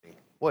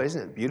Boy,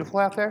 isn't it beautiful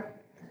out there?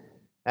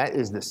 That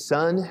is the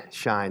sun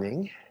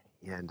shining,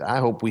 and I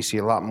hope we see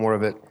a lot more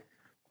of it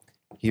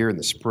here in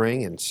the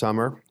spring and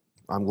summer.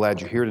 I'm glad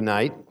you're here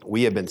tonight.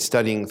 We have been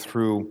studying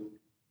through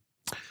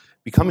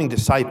becoming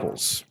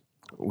disciples.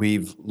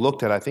 We've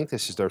looked at, I think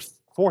this is our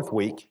fourth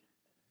week,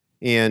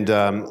 and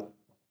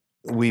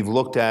we've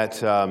looked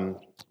at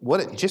what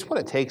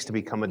it takes to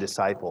become a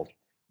disciple.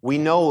 We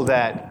know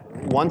that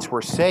once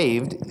we're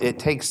saved, it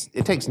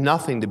takes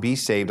nothing to be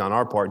saved on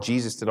our part.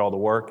 Jesus did all the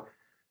work.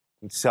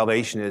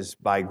 Salvation is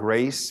by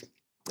grace,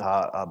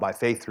 by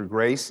faith through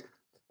grace,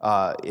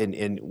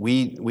 and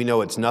we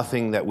know it's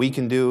nothing that we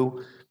can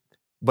do.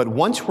 But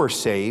once we're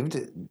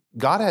saved,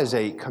 God has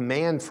a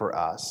command for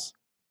us,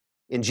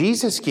 and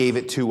Jesus gave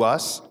it to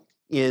us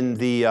in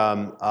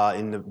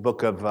the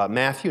book of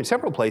Matthew and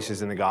several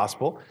places in the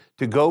gospel,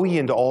 to go ye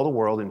into all the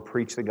world and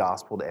preach the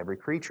gospel to every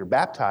creature,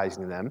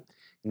 baptizing them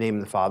in the name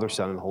of the Father,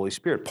 Son, and the Holy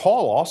Spirit.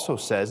 Paul also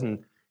says in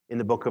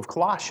the book of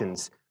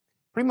Colossians,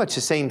 pretty much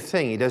the same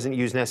thing. He doesn't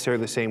use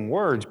necessarily the same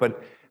words,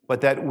 but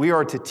that we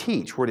are to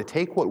teach. We're to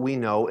take what we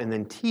know and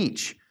then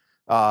teach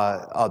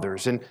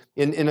others. And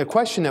in a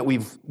question that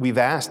we've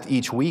asked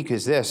each week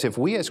is this: if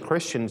we as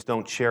Christians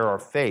don't share our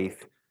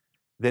faith,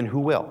 then who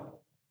will?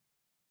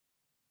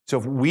 So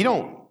if we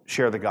don't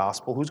share the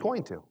gospel, who's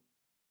going to?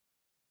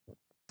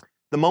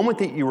 The moment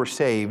that you were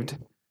saved,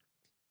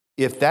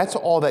 if that's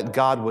all that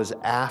God was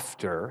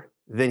after,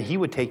 then He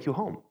would take you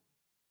home.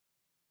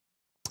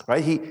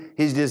 Right?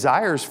 His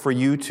desire is for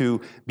you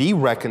to be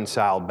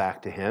reconciled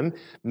back to Him.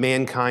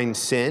 Mankind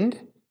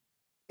sinned,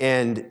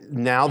 and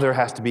now there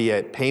has to be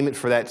a payment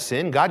for that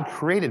sin. God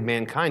created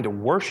mankind to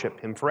worship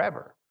Him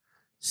forever.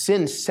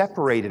 Sin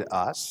separated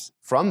us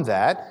from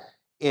that,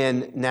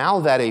 and now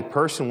that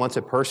once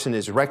a person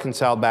is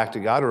reconciled back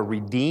to God or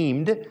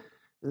redeemed,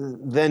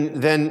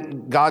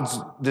 then God's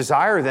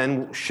desire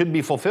then should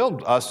be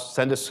fulfilled.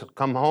 Send us,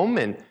 come home,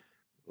 and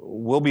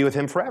we'll be with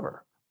Him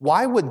forever.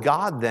 Why would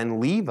God then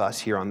leave us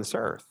here on this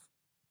earth?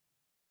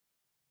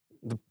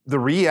 The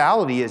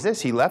reality is this: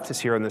 He left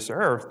us here on this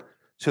earth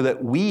so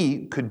that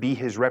we could be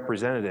His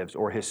representatives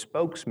or His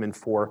spokesmen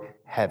for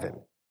heaven,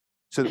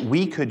 so that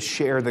we could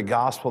share the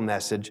gospel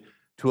message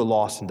to a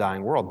lost and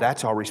dying world.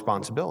 That's our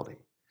responsibility.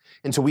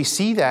 And so we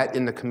see that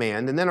in the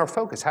command, and then our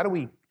focus. How do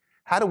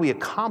we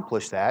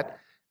accomplish that?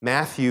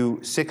 Matthew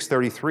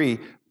 6:33.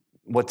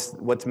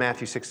 What's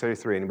Matthew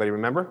 6:33? Anybody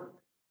remember?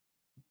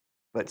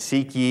 But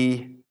seek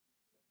ye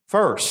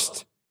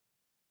first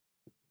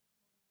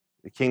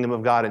the kingdom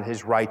of God and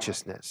His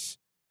righteousness.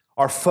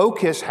 Our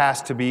focus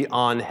has to be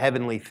on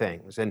heavenly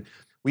things. And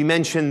we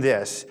mentioned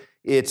this.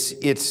 It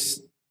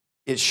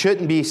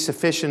shouldn't be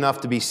sufficient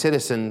enough to be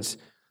citizens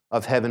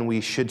of heaven. We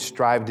should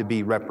strive to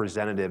be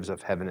representatives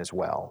of heaven as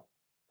well.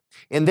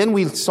 And then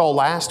we saw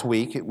last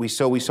week, we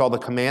saw the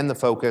command, the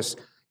focus,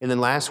 and then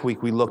last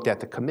week we looked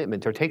at the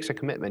commitment. It takes a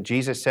commitment.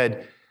 Jesus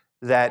said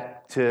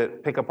that to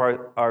pick up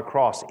our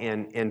cross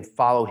and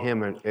follow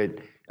Him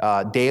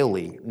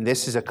daily. And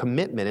this is a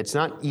commitment. It's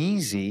not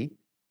easy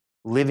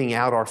living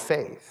out our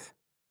faith.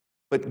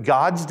 But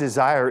God's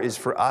desire is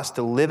for us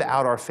to live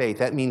out our faith.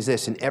 That means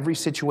this: in every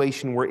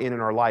situation we're in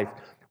our life,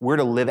 we're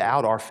to live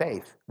out our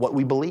faith, what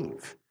we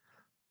believe.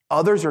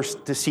 Others are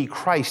to see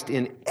Christ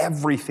in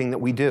everything that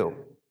we do.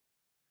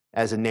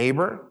 As a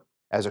neighbor,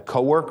 as a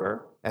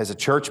coworker, as a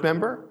church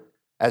member,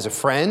 as a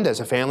friend, as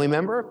a family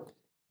member,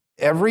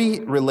 every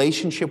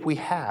relationship we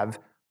have,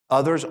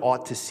 others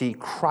ought to see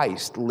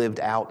Christ lived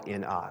out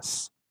in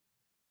us.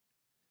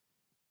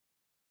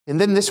 And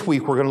then this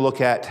week we're going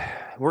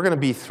to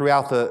be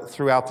throughout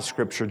the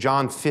scripture.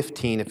 John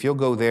 15, if you'll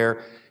go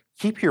there,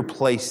 keep your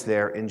place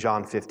there in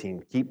John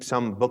 15. Keep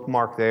some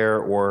bookmark there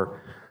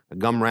or a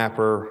gum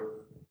wrapper,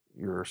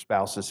 your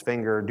spouse's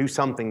finger. Do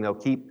something, though.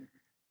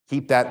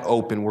 Keep that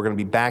open. We're going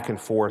to be back and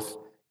forth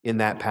in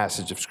that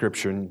passage of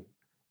scripture in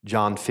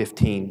John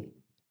 15.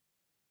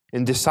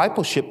 And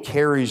discipleship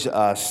carries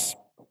us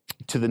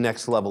to the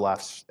next level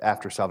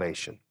after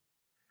salvation.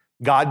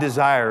 God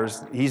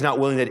desires, He's not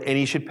willing that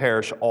any should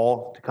perish,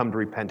 all to come to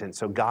repentance.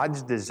 So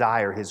God's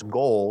desire, His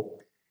goal,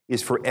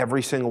 is for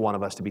every single one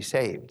of us to be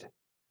saved.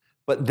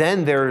 But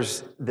then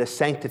there's the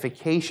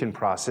sanctification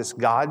process.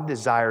 God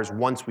desires,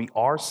 once we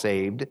are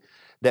saved,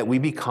 that we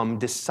become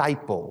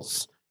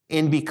disciples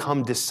and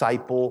become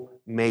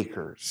disciple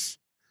makers.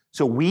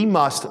 So we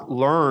must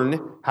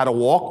learn how to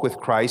walk with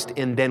Christ,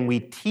 and then we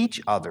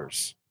teach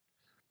others.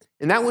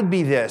 And that would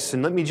be this,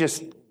 and let me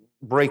just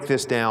break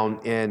this down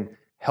and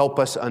help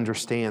us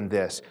understand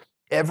this.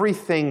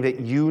 Everything that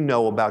you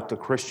know about the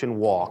Christian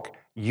walk,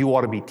 you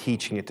ought to be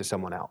teaching it to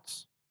someone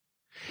else.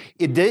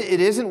 It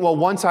isn't, well,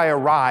 once I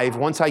arrive,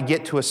 once I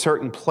get to a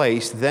certain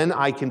place, then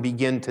I can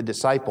begin to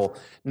disciple.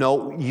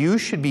 No, you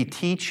should be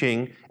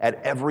teaching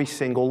at every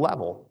single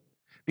level.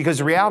 Because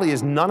the reality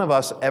is none of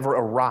us ever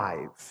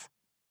arrive.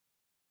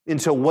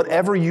 And so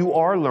whatever you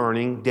are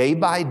learning day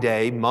by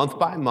day, month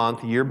by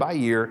month, year by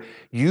year,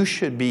 you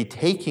should be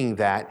taking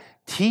that,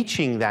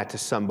 teaching that to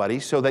somebody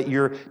so that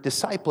you're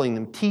discipling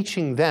them,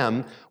 teaching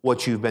them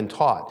what you've been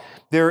taught.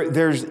 There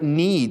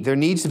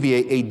needs to be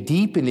a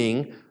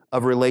deepening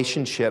of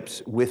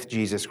relationships with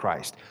Jesus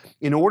Christ.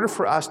 In order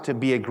for us to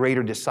be a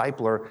greater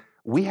discipler,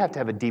 we have to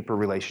have a deeper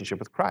relationship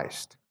with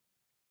Christ.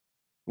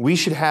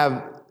 Christ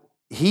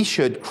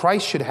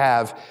should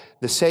have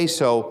the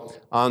say-so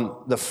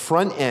on the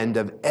front end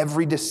of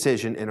every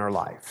decision in our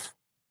life.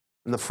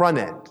 On the front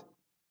end.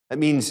 That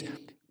means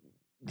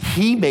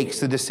he makes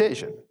the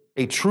decision.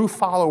 A true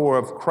follower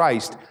of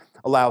Christ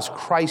allows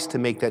Christ to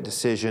make that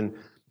decision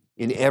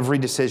in every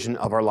decision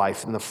of our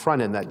life, in the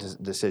front end of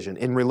that decision.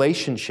 In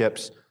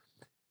relationships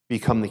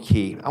become the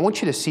key. I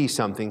want you to see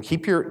something.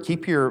 Keep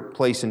your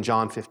place in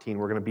John 15.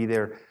 We're going to be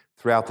there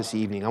throughout this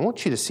evening. I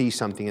want you to see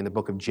something in the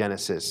book of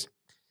Genesis.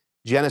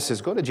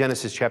 Go to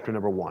Genesis chapter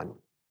number 1.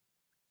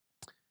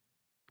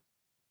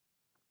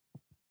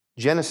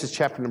 Genesis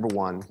chapter number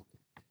 1.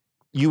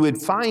 You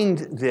would find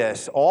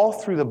this all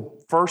through the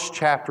first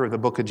chapter of the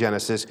book of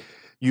Genesis.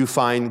 You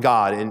find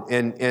God.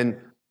 And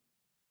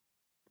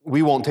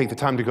we won't take the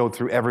time to go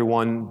through every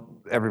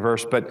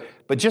verse, but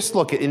just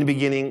look at, in the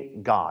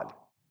beginning, God.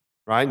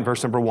 Right? In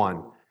verse number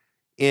 1.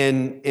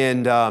 In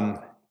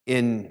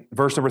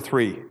verse number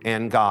 3,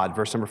 and God.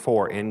 Verse number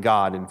 4, and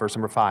God. In verse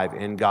number 5,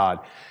 and God.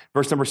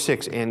 Verse number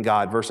 6, and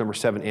God. Verse number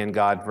 7, and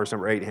God. Verse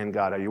number 8, and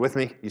God. Are you with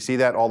me? You see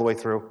that all the way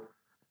through?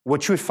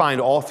 What you would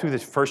find all through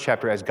this first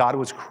chapter, as God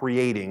was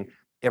creating,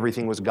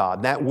 everything was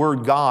God. That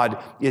word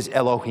God is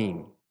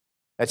Elohim.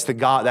 That's the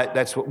God.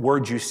 That's what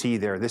word you see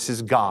there. This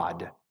is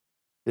God.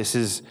 This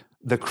is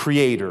the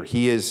Creator.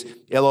 He is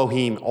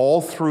Elohim. All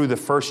through the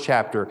first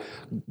chapter,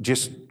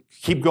 just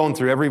keep going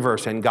through every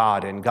verse, and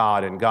God, and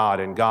God, and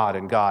God, and God,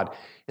 and God.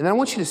 And then I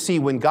want you to see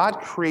when God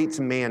creates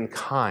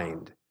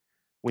mankind,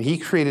 when he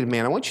created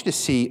man, I want you to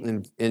see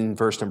in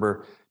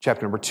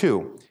chapter number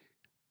 2.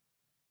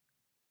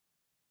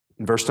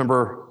 In verse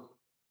number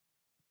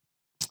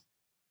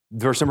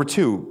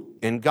 2,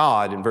 and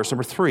God. In verse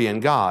number 3,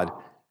 and God.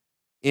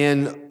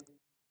 And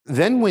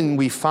then when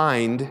we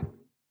find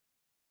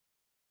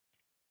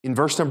in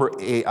verse number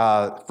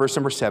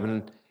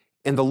 7,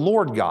 and the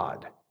Lord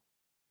God.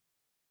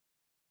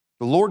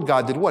 The Lord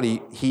God did what?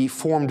 He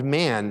formed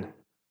man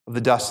of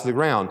the dust of the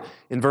ground.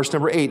 In verse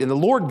number 8, and the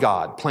Lord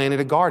God planted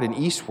a garden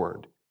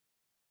eastward.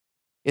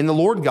 In the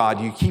Lord God,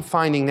 you keep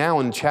finding now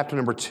in chapter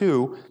number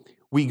 2,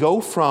 we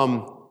go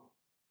from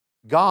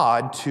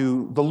God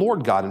to the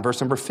Lord God in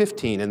verse number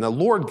 15, and the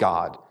Lord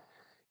God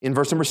in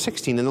verse number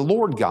 16, and the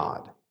Lord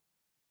God.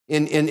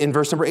 In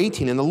verse number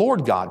 18, and the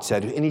Lord God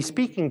said, and he's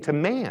speaking to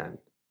man.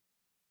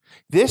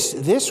 This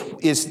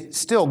is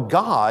still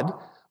God,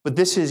 but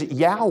this is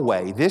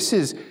Yahweh. This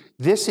is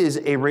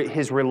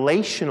his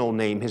relational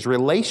name. His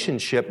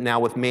relationship now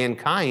with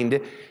mankind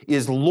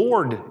is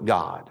Lord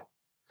God.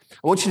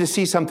 I want you to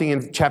see something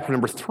in chapter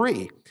number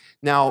 3.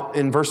 Now,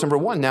 in verse number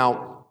 1,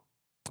 now,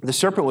 the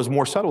serpent was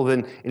more subtle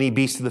than any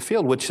beast of the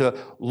field, which the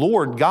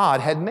Lord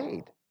God had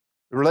made.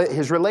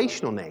 His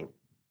relational name.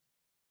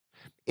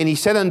 And he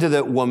said unto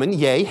the woman,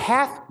 yea,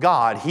 hath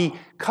God. He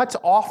cuts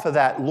off of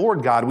that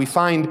Lord God. We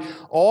find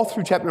all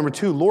through chapter number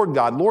 2, Lord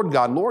God, Lord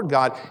God, Lord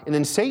God. And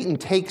then Satan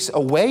takes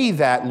away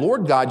that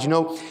Lord God. You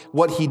know,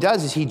 what he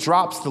does is he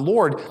drops the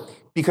Lord,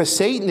 because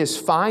Satan is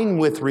fine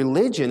with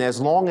religion as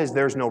long as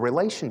there's no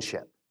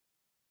relationship.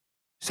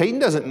 Satan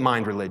doesn't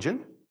mind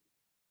religion.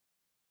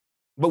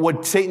 But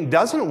what Satan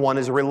doesn't want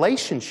is a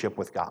relationship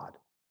with God.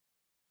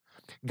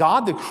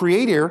 God, the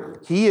Creator,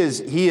 He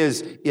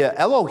is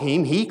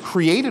Elohim. He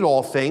created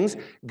all things.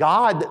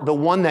 God, the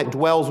one that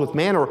dwells with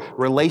man, or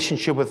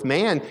relationship with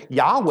man,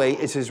 Yahweh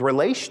is His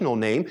relational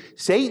name.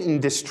 Satan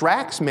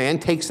distracts man,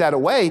 takes that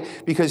away,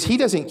 because he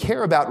doesn't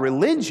care about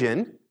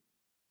religion,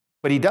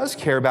 but he does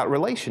care about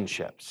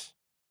relationships.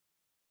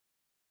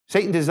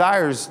 Satan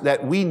desires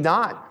that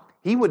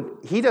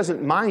he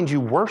doesn't mind you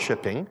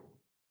worshiping.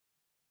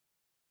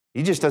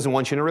 He just doesn't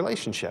want you in a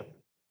relationship.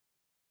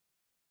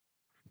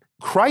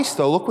 Christ,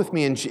 though, look with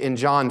me in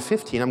John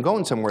 15. I'm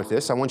going somewhere with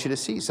this. I want you to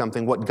see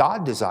something, what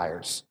God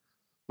desires.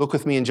 Look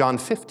with me in John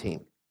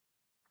 15.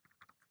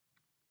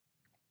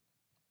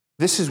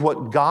 This is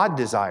what God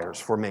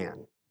desires for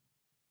man.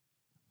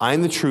 I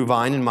am the true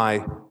vine, and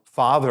my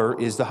Father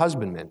is the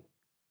husbandman.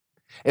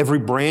 Every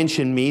branch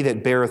in me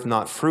that beareth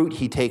not fruit,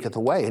 he taketh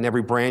away. And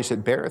every branch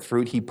that beareth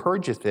fruit, he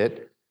purgeth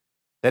it,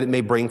 that it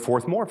may bring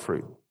forth more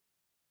fruit.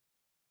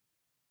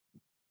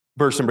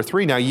 Verse number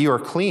 3, now ye are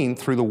clean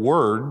through the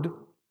word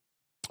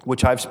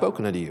which I have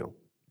spoken unto you.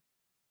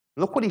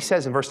 Look what he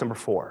says in verse number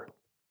 4.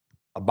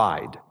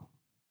 Abide.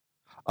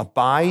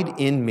 Abide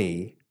in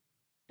me,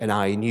 and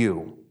I in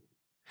you.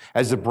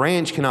 As the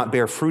branch cannot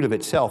bear fruit of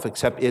itself,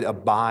 except it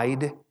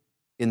abide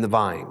in the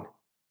vine.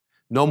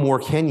 No more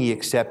can ye,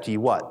 except ye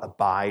what?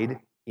 Abide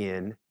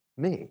in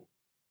me.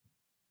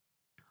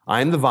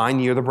 I am the vine,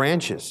 ye are the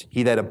branches.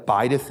 He that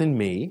abideth in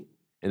me,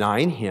 and I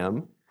in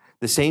him,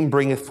 the same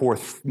bringeth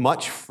forth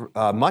much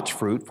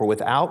fruit, for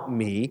without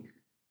me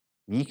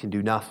ye can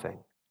do nothing.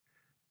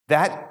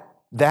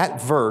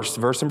 That verse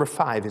number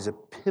 5, is a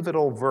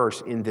pivotal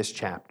verse in this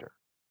chapter.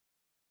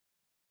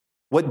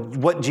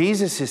 What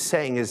Jesus is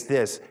saying is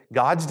this: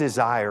 God's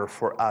desire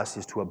for us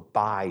is to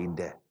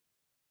abide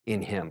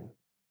in him.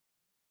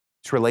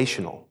 It's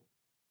relational.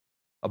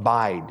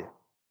 Abide.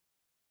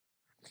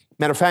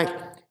 Matter of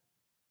fact,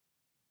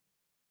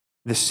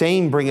 the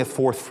same bringeth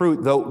forth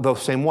fruit, though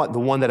same what? The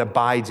one that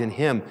abides in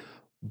him.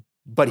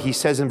 But he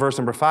says in verse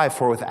number 5,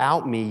 for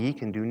without me ye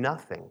can do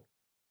nothing.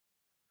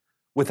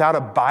 Without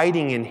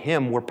abiding in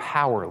him, we're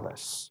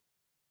powerless.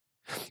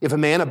 If a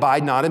man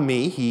abide not in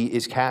me, he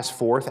is cast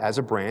forth as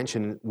a branch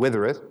and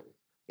withereth,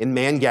 and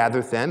man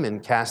gathereth them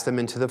and cast them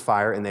into the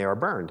fire, and they are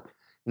burned.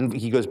 And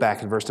he goes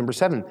back in verse number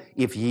 7,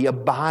 if ye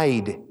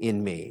abide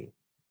in me,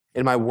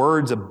 and my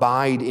words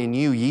abide in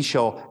you, ye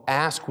shall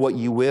ask what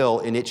you will,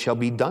 and it shall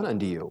be done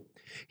unto you.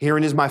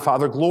 Herein is my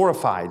Father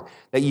glorified,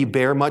 that ye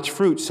bear much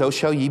fruit, so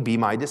shall ye be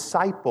my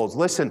disciples.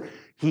 Listen,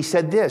 he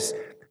said this: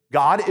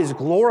 God is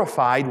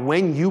glorified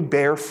when you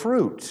bear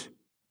fruit.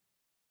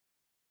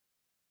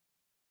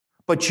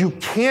 But you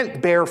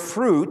can't bear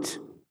fruit,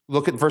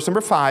 look at verse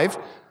number 5,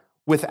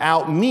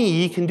 without me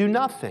ye can do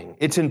nothing.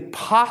 It's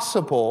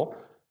impossible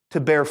to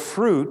bear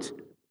fruit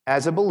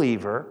as a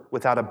believer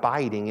without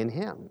abiding in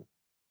him.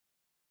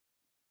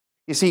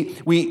 You see,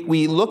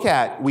 we look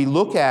at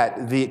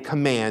the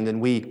command, and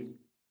we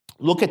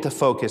look at the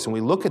focus, and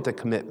we look at the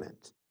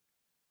commitment.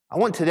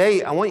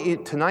 Tonight,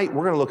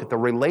 we're going to look at the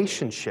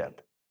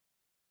relationship.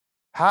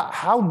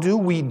 How do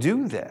we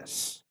do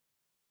this?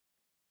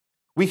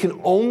 We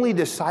can only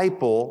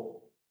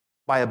disciple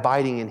by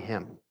abiding in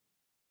him,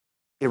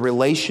 a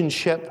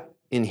relationship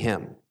in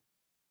him.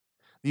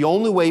 The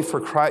only way for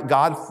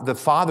God the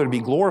Father to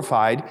be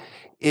glorified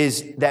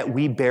is that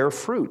we bear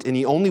fruit. And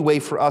the only way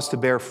for us to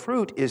bear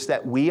fruit is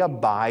that we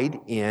abide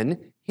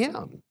in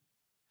him.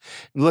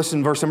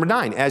 Listen, verse number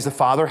 9. As the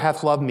Father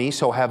hath loved me,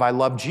 so have I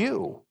loved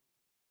you.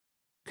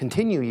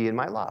 Continue ye in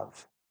my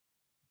love.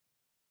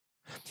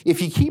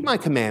 If ye keep my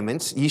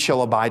commandments, ye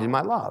shall abide in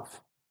my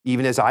love,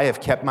 even as I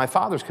have kept my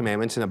Father's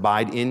commandments and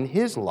abide in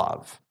his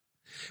love.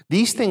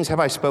 These things have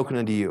I spoken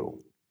unto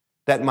you,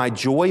 that my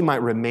joy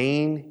might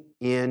remain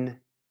in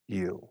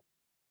you.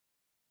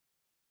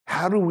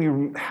 How do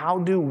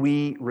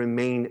we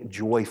remain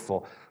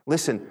joyful?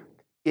 Listen,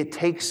 it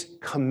takes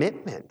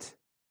commitment.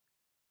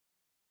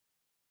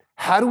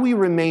 How do we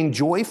remain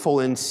joyful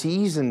in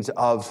seasons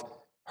of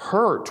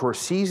hurt or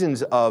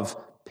seasons of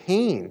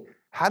pain?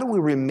 How do we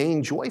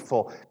remain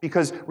joyful?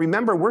 Because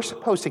remember, we're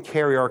supposed to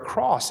carry our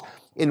cross.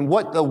 And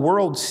what the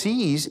world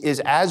sees is,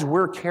 as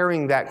we're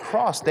carrying that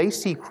cross, they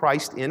see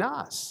Christ in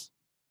us.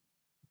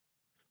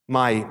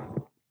 My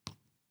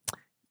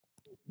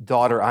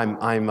daughter, I'm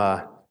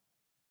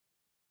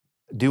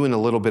doing a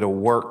little bit of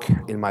work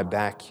in my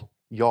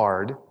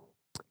backyard,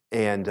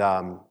 and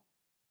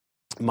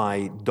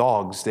my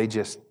dogs,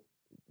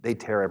 they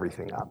tear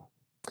everything up.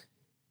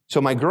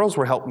 So my girls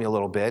were helping me a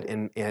little bit,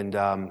 and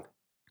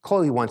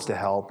Chloe wants to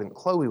help, and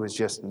Chloe was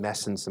just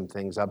messing some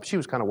things up. She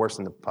was kind of worse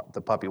than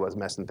the puppy was,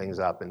 messing things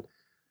up. And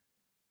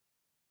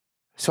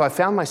so I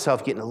found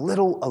myself getting a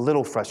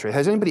little frustrated.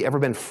 Has anybody ever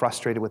been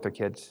frustrated with their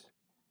kids?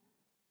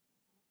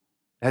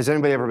 Has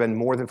anybody ever been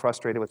more than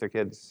frustrated with their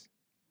kids?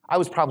 I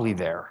was probably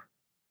there.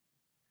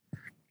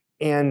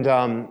 And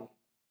I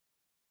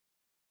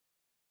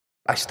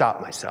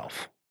stopped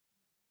myself.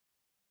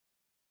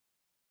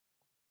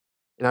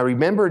 And I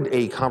remembered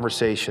a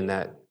conversation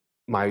that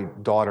my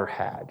daughter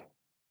had.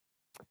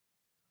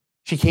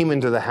 She came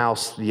into the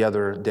house the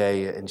other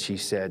day, and she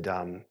said,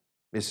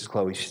 Mrs.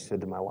 Chloe, she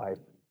said to my wife,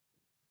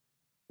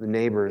 the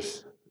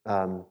neighbors,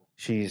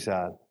 she's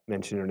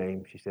mentioned her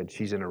name. She said,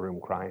 she's in her room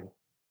crying.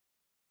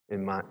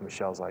 And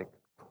Michelle's like,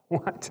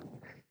 what?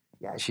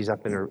 Yeah, she's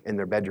up in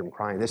their bedroom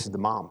crying. This is the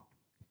mom.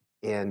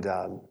 And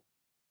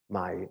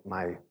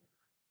my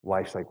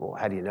wife's like, well,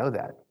 how do you know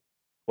that?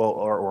 Well,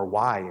 or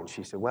why? And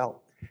she said,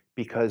 well,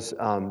 because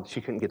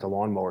she couldn't get the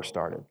lawnmower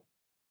started.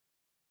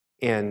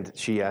 And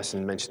she asked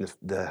and mentioned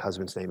the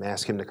husband's name,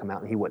 asked him to come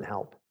out, and he wouldn't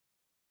help.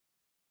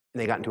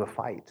 And they got into a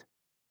fight.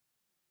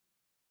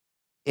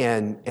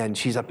 And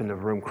she's up in the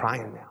room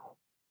crying now.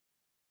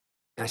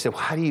 And I said,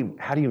 well, how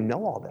do you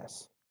know all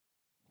this?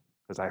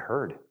 Because I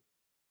heard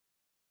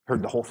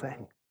the whole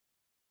thing.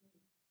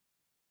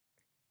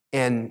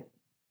 And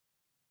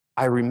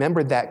I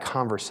remembered that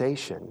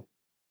conversation.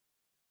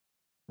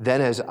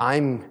 Then as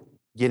I'm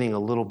getting a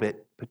little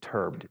bit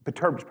perturbed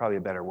is probably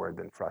a better word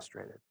than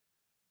frustrated,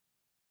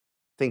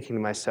 thinking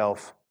to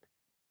myself,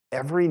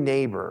 every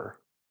neighbor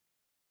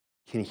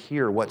can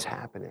hear what's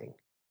happening.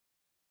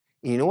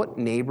 And you know what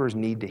neighbors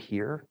need to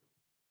hear?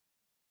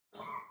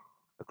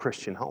 A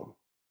Christian home.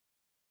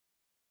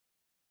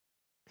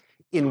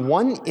 In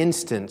one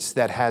instance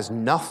that has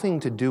nothing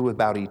to do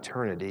about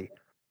eternity,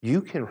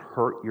 you can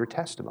hurt your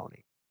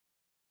testimony.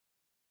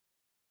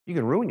 You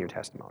can ruin your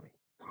testimony.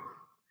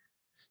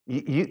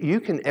 You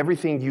can,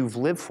 everything you've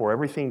lived for,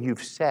 everything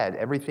you've said,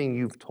 everything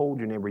you've told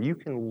your neighbor, you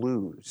can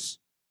lose.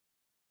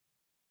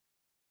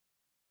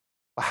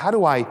 How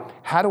do I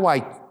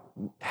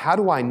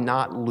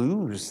not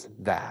lose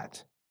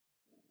that?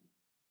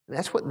 And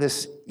that's what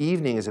this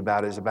evening is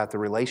about the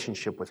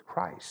relationship with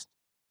Christ.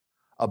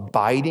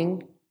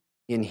 Abiding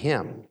in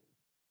Him.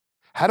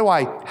 How do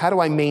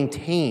I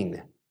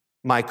maintain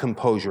my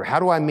composure? How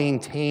do I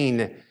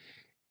maintain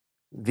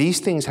these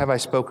things have I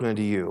spoken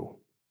unto you,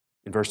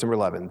 in verse number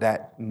 11,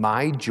 that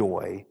my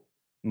joy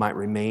might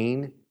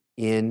remain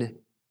in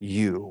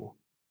you.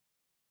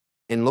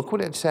 And look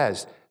what it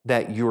says,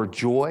 that your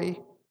joy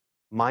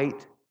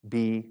might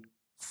be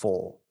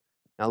full.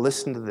 Now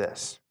listen to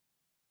this.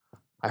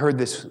 I heard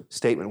this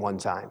statement one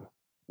time.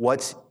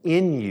 What's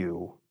in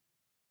you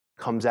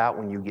comes out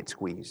when you get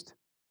squeezed.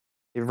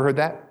 You ever heard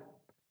that?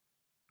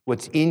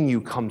 What's in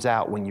you comes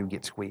out when you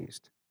get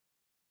squeezed.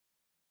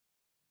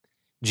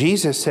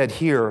 Jesus said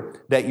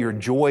here that your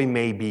joy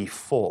may be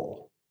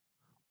full.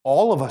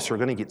 All of us are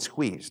going to get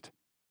squeezed.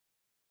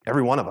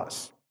 Every one of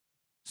us.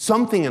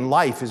 Something in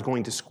life is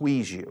going to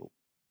squeeze you.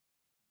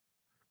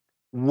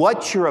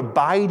 What you're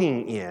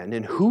abiding in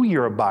and who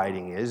you're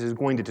abiding is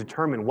going to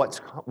determine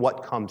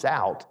what comes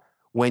out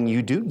when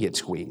you do get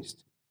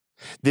squeezed.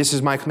 This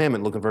is my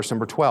commandment. Look at verse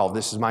number 12.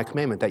 This is my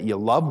commandment, that you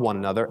love one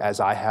another as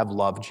I have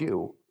loved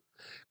you.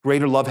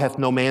 Greater love hath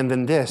no man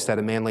than this, that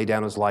a man lay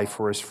down his life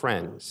for his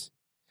friends.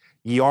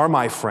 Ye are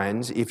my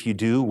friends, if you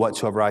do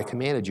whatsoever I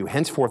commanded you.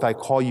 Henceforth I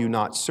call you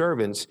not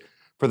servants,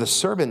 for the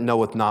servant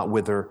knoweth not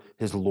whither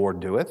his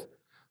Lord doeth,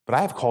 but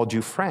I have called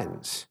you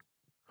friends.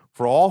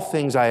 For all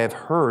things I have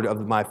heard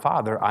of my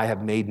Father I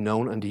have made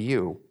known unto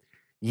you.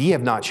 Ye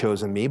have not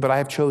chosen me, but I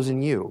have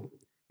chosen you,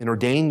 and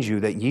ordained you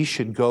that ye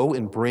should go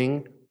and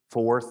bring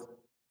forth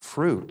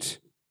fruit.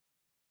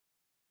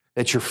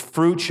 That your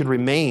fruit should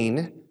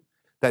remain,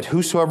 that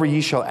whosoever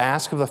ye shall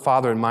ask of the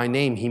Father in my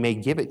name, he may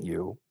give it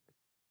you.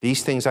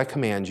 These things I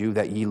command you,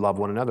 that ye love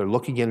one another.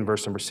 Look again in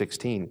verse number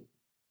 16.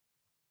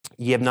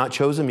 Ye have not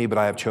chosen me, but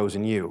I have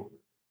chosen you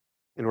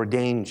and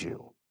ordained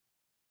you.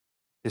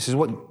 This is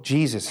what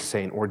Jesus is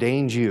saying,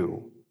 ordained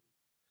you,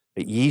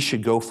 that ye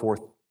should go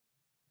forth,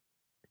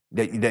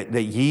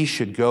 that ye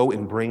should go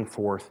and bring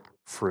forth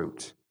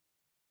fruit.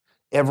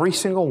 Every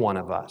single one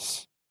of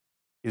us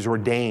is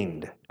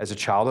ordained as a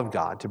child of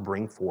God to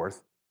bring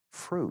forth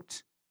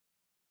fruit.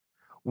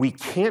 We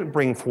can't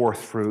bring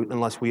forth fruit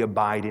unless we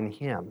abide in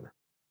Him.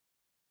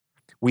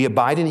 We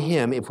abide in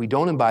Him. If we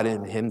don't abide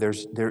in Him,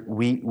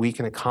 we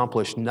can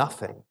accomplish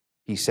nothing,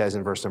 he says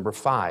in verse number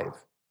 5.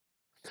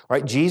 All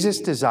right,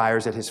 Jesus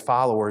desires that His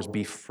followers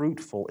be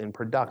fruitful and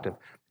productive.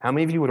 How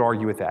many of you would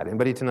argue with that?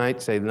 Anybody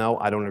tonight say, no,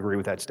 I don't agree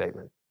with that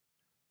statement?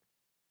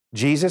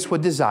 Jesus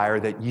would desire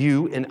that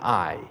you and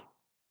I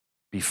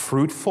be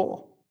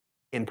fruitful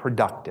and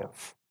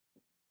productive.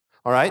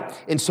 All right?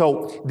 And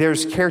so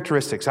there's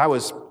characteristics. I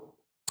was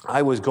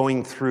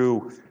going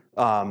through,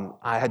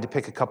 I had to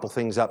pick a couple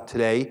things up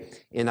today,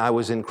 and I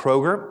was in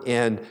Kroger,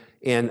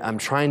 and I'm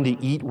trying to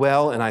eat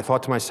well, and I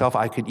thought to myself,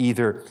 I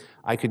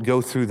could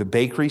go through the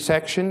bakery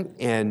section,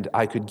 and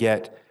I could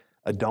get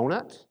a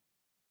donut.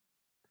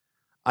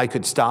 I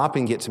could stop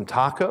and get some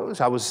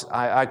tacos.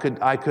 I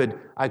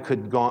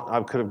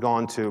could have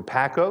gone to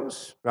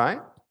Paco's,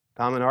 right?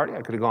 Tom and Artie,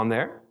 I could have gone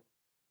there.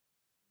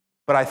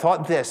 But I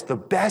thought the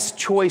best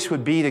choice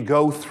would be to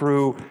go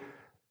through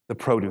the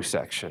produce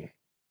section.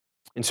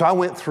 And so I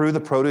went through the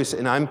produce,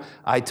 and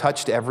I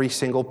touched every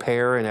single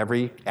pear and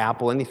every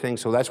apple, anything.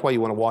 So that's why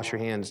you want to wash your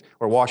hands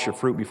or wash your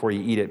fruit before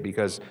you eat it,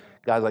 because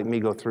guys like me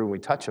go through and we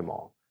touch them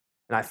all.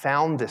 And I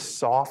found this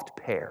soft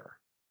pear.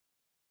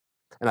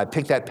 And I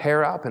picked that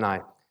pear up, and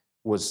I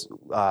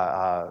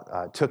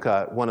took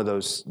one of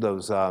those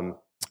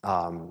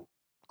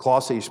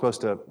cloths that you're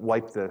supposed to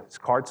wipe the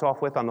carts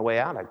off with on the way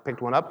out. I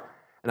picked one up,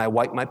 and I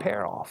wiped my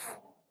pear off.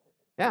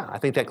 Yeah, I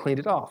think that cleaned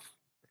it off.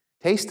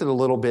 Tasted a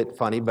little bit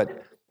funny,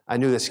 but I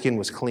knew the skin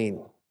was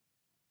clean.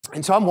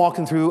 And so I'm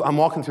walking through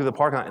the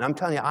parking lot, and I'm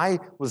telling you, I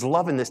was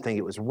loving this thing.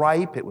 It was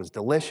ripe, it was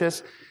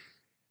delicious.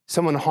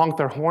 Someone honked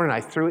their horn, and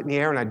I threw it in the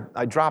air, and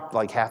I dropped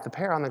like half the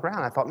pear on the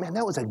ground. I thought, man,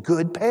 that was a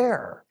good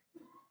pear.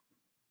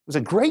 It was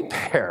a great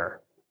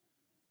pear.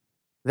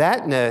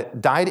 That and a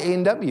dyed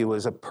A&W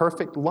was a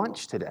perfect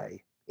lunch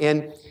today.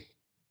 And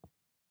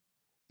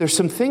there's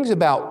some things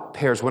about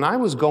pears. When I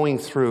was going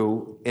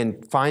through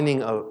and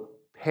finding a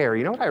pear,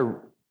 you know what I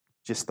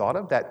just thought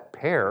of? That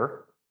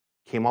pear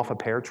came off a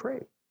pear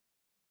tree.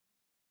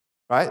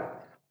 Right?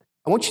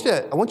 I want you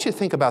to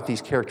think about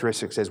these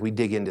characteristics as we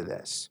dig into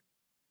this.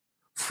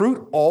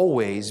 Fruit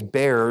always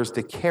bears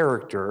the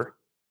character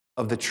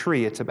of the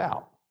tree it's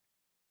about.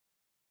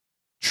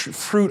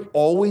 Fruit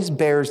always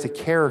bears the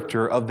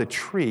character of the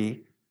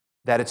tree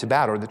that it's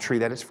about, or the tree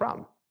that it's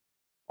from.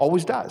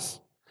 Always does.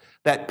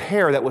 That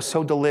pear that was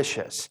so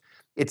delicious,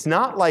 it's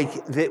not like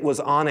it was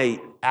on an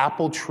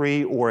apple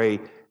tree or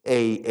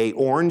a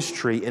orange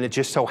tree, and it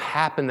just so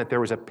happened that there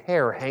was a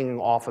pear hanging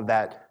off of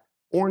that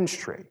orange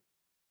tree.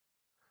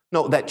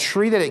 No, that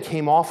tree that it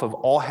came off of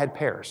all had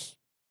pears.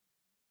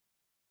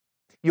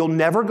 You'll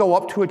never go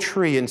up to a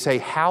tree and say,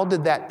 how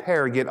did that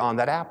pear get on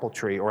that apple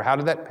tree? Or how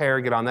did that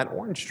pear get on that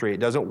orange tree? It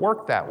doesn't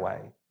work that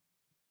way.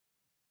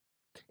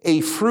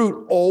 A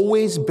fruit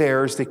always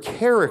bears the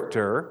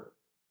character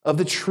of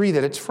the tree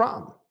that it's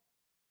from.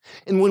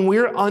 And when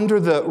we're under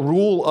the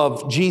rule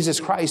of Jesus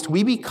Christ,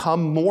 we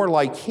become more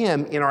like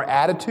him in our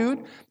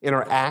attitude, in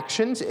our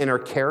actions, in our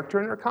character,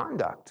 and our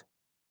conduct.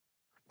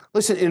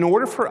 Listen, in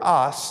order for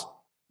us,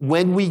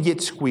 when we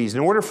get squeezed,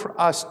 in order for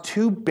us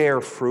to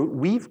bear fruit,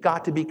 we've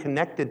got to be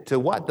connected to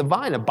what? The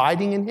vine,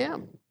 abiding in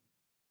him.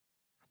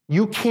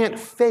 You can't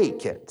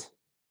fake it.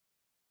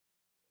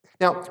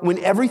 Now, when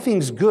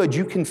everything's good,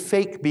 you can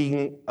fake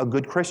being a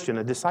good Christian,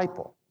 a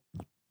disciple.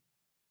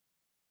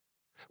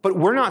 But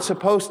we're not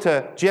supposed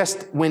to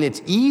just, when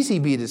it's easy,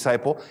 be a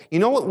disciple. You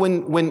know what?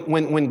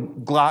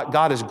 When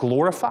God is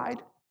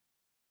glorified,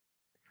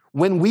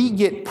 when we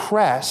get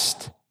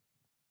pressed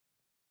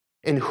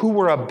and who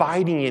we're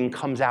abiding in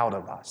comes out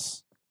of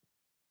us.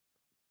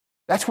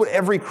 That's what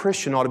every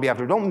Christian ought to be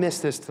after. Don't miss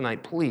this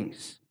tonight,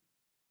 please.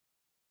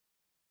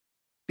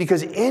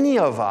 Because any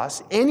of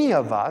us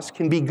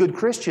can be good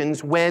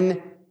Christians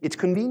when it's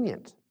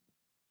convenient.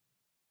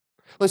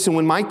 Listen,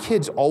 when my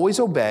kids always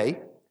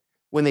obey,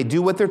 when they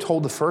do what they're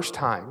told the first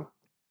time,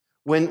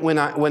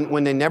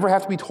 when they never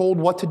have to be told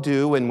what to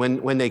do, and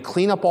when they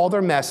clean up all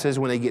their messes,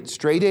 when they get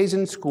straight A's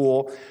in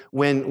school,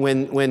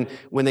 when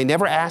they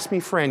never ask me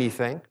for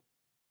anything,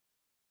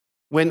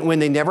 when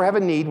they never have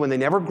a need, when they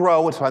never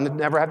grow, so I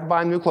never have to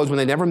buy them new clothes, when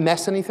they never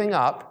mess anything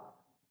up,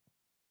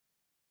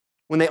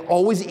 when they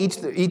always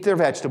eat their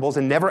vegetables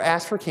and never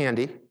ask for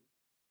candy,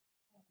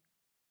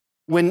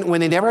 when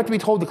they never have to be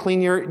told to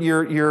clean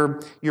your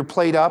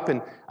plate up,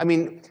 and I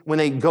mean, when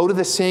they go to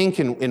the sink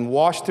and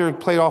wash their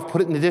plate off,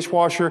 put it in the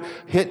dishwasher,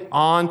 hit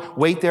on,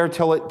 wait there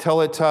till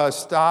it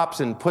stops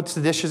and puts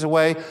the dishes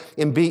away,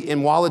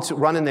 and while it's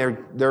running,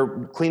 they're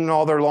cleaning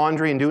all their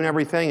laundry and doing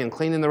everything and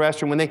cleaning the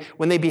restroom.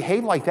 When they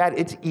behave like that,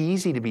 it's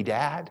easy to be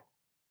dad.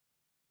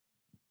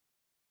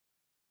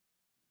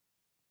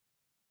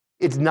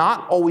 It's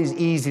not always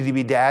easy to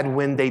be dad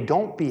when they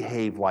don't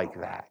behave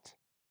like that.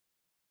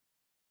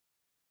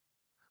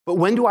 But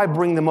when do I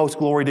bring the most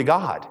glory to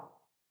God?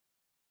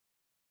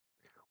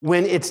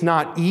 When it's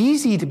not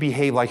easy to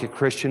behave like a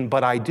Christian,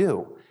 but I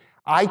do.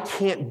 I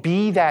can't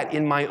be that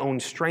in my own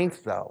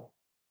strength, though.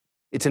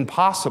 It's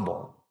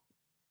impossible.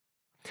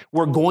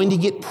 We're going to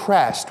get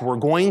pressed. We're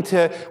going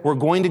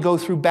to go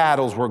through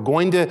battles. We're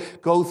going to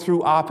go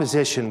through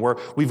opposition.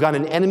 We've got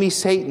an enemy,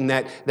 Satan,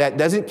 that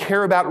doesn't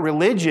care about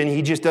religion.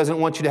 He just doesn't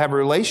want you to have a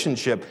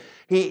relationship.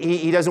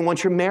 He doesn't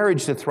want your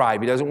marriage to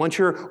thrive. He doesn't want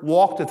your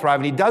walk to thrive.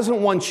 And he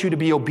doesn't want you to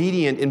be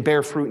obedient and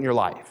bear fruit in your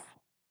life.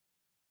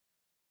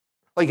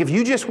 Like if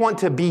you just want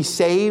to be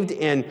saved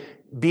and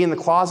be in the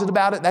closet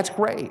about it, that's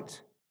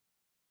great.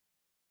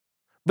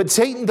 But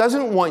Satan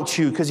doesn't want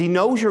you because he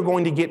knows you're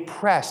going to get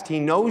pressed. He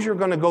knows you're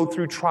going to go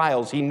through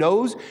trials. He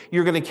knows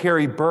you're going to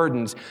carry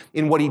burdens.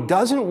 And what he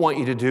doesn't want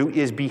you to do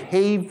is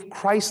behave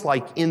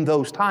Christ-like in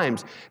those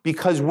times,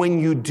 because when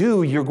you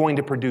do, you're going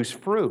to produce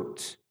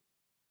fruit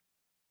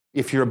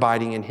if you're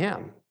abiding in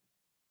him.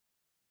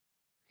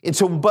 And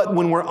so, but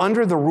when we're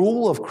under the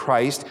rule of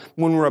Christ,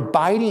 when we're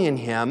abiding in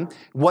him,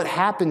 what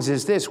happens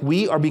is this: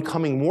 we are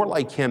becoming more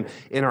like him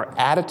in our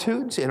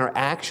attitudes, in our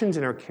actions,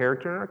 in our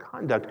character, and our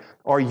conduct.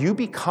 Are you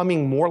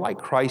becoming more like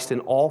Christ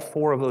in all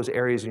four of those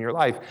areas in your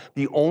life?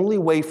 The only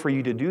way for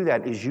you to do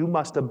that is you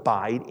must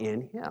abide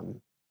in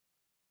him.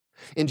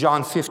 In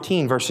John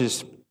 15,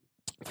 verses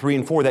 3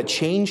 and 4, that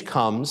change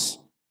comes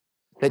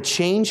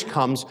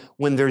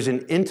when there's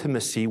an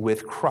intimacy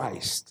with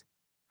Christ.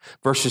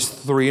 Verses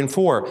 3 and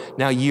 4,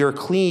 now ye are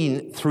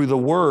clean through the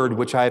word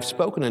which I have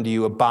spoken unto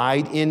you.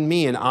 Abide in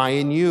me, and I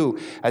in you.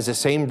 As the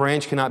same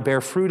branch cannot bear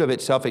fruit of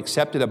itself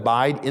except it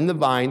abide in the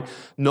vine,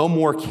 no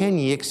more can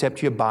ye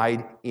except ye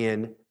abide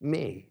in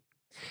me.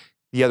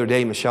 The other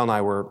day, Michelle and I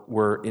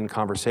were in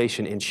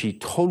conversation, and she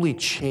totally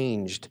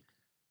changed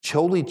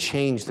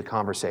the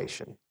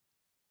conversation.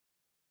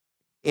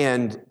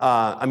 And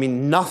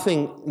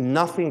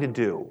nothing to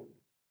do.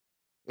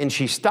 And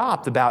she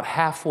stopped about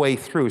halfway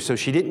through, so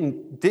she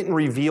didn't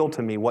reveal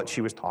to me what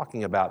she was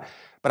talking about.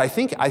 But I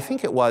think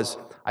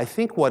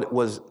what it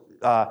was,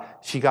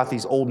 she got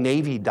these Old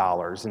Navy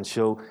dollars, and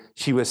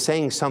she was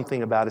saying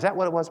something about, is that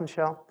what it was,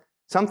 Michelle?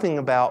 Something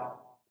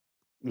about,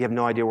 you have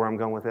no idea where I'm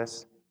going with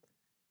this?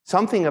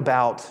 Something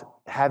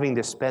about having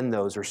to spend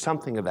those or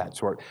something of that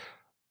sort.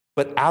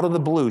 But out of the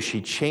blue,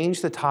 she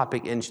changed the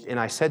topic, and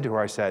I said to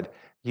her,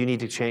 you need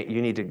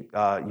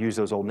to use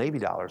those Old Navy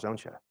dollars,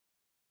 don't you?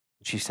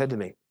 She said to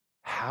me,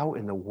 how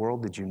in the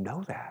world did you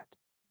know that?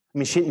 I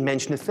mean, she didn't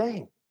mention a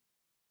thing.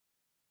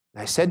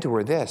 And I said to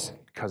her this,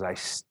 because I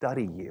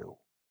study you.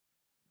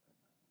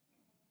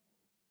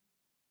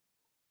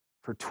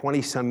 For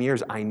 20-some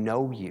years, I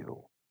know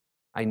you.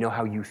 I know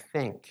how you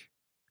think.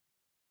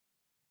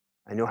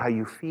 I know how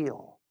you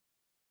feel.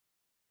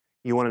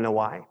 You want to know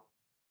why?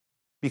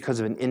 Because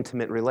of an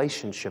intimate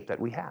relationship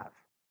that we have.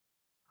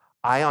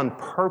 I, on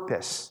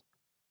purpose,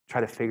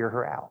 try to figure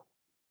her out.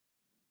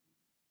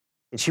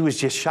 And she was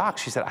just shocked.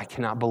 She said, I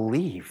cannot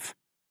believe.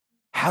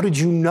 How did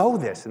you know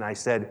this? And I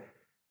said,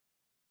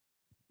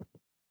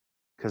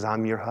 because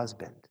I'm your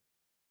husband.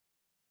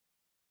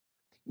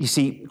 You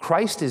see,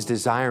 Christ is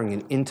desiring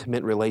an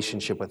intimate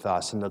relationship with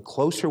us, and the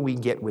closer we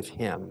get with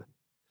him,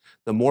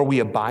 the more we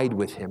abide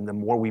with him, the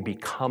more we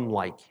become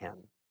like him.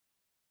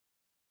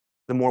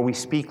 The more we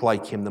speak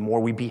like him, the more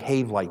we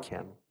behave like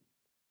him.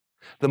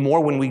 The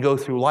more when we go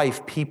through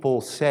life, people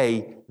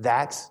say,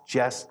 that's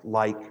just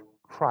like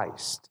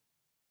Christ.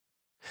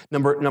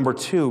 Number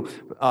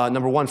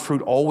one,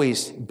 fruit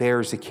always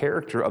bears the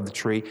character of the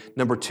tree.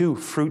 Number two,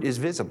 fruit is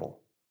visible.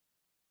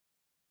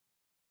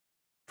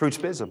 Fruit's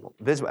visible.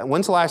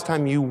 When's the last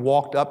time you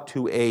walked up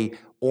to an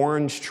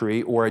orange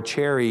tree or a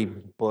cherry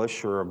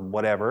bush or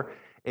whatever,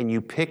 and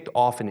you picked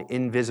off an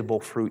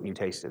invisible fruit and you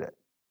tasted it?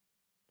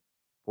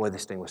 Boy,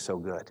 this thing was so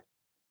good.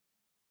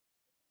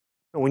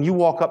 When you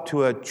walk up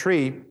to a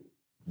tree,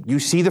 you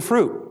see the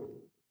fruit.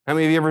 How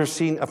many of you ever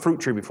seen a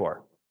fruit tree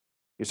before?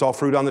 You saw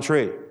fruit on the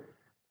tree.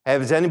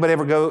 Has anybody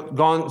ever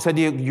said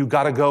to you, you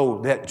got to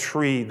go, that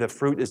tree, the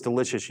fruit is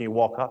delicious, and you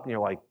walk up and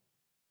you're like,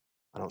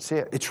 I don't see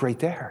it. It's right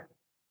there.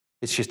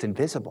 It's just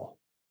invisible.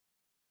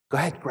 Go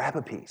ahead, grab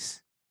a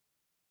piece.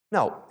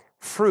 No,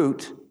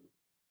 fruit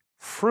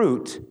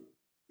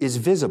is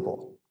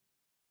visible.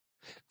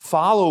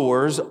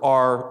 Followers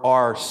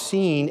are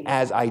seen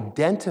as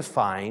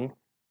identifying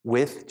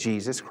with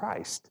Jesus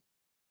Christ.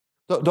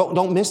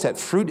 Don't miss that.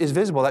 Fruit is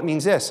visible. That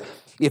means this.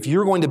 If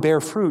you're going to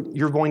bear fruit,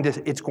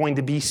 it's going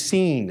to be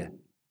seen.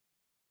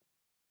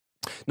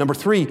 Number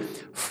three,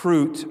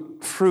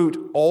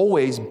 fruit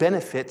always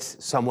benefits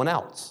someone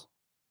else.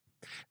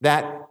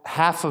 That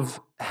half of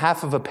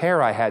a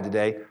pear I had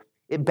today,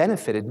 it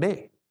benefited me.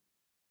 It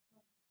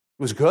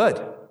was good.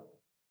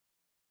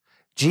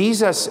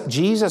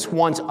 Jesus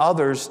wants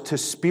others to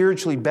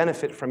spiritually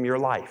benefit from your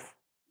life.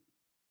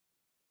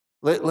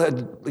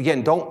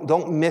 Again,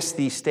 don't miss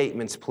these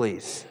statements,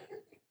 please.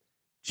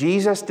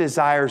 Jesus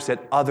desires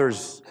that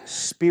others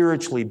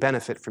spiritually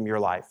benefit from your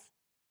life.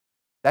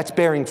 That's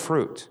bearing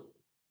fruit.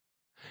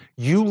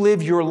 You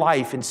live your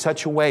life in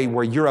such a way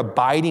where you're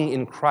abiding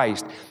in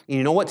Christ. And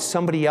you know what?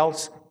 Somebody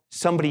else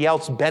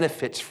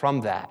benefits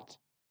from that.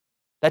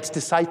 That's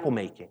disciple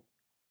making.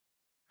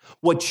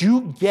 What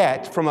you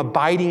get from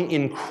abiding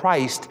in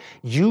Christ,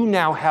 you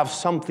now have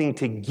something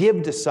to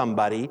give to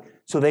somebody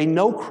so they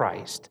know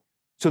Christ.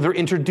 So they're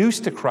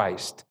introduced to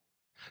Christ.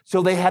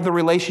 So they have the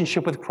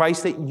relationship with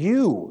Christ that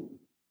you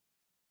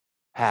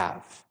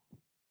have.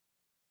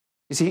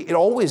 You see, it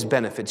always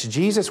benefits.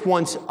 Jesus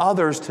wants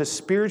others to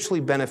spiritually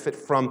benefit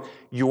from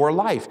your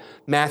life.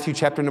 Matthew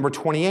chapter number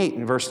 28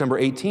 and verse number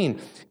 18.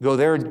 Go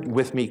there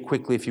with me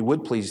quickly if you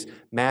would, please.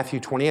 Matthew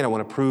 28, I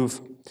want to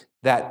prove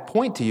that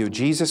point to you.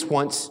 Jesus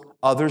wants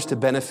others to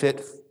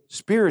benefit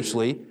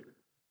spiritually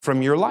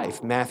from your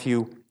life.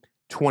 Matthew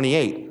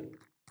 28.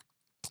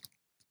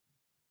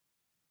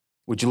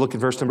 Would you look at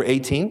verse number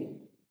 18?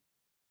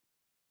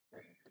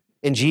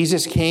 And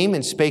Jesus came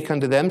and spake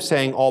unto them,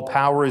 saying, all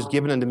power is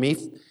given unto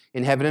me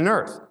in heaven and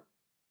earth.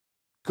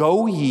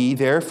 Go ye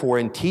therefore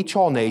and teach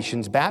all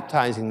nations,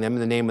 baptizing them in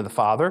the name of the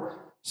Father,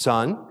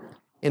 Son,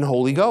 and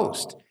Holy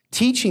Ghost,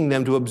 teaching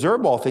them to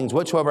observe all things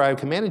whatsoever I have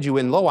commanded you,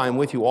 and lo, I am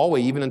with you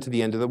always, even unto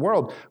the end of the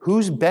world.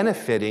 Who's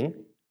benefiting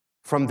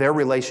from their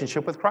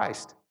relationship with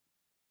Christ?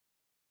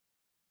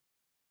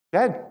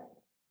 Dead.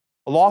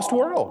 A lost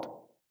world.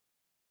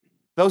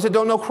 Those that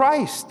don't know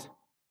Christ.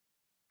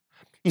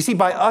 You see,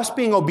 by us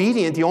being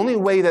obedient, the only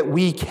way that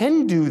we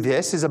can do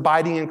this is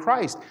abiding in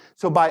Christ.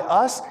 So by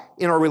us,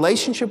 in our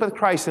relationship with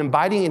Christ and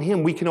abiding in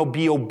Him, we can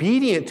be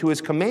obedient to His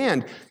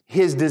command.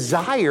 His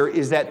desire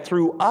is that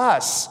through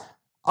us,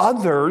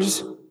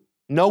 others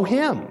know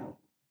Him.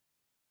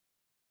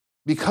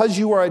 Because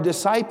you are a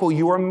disciple,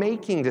 you are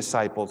making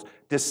disciples.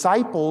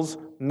 Disciples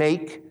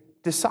make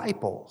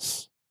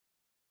disciples.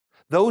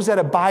 Those that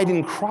abide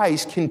in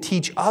Christ can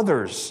teach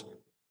others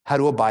how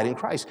to abide in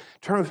Christ.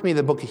 Turn with me to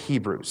the book of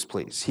Hebrews,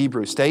 please.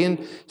 Hebrews. Stay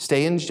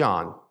in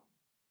John.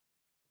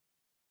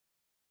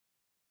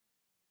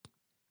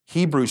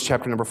 Hebrews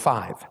chapter number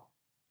 5.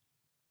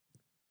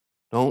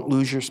 Don't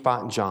lose your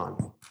spot in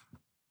John.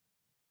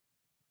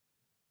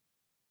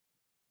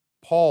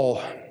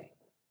 Paul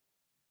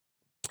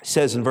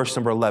says in verse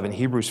number 11,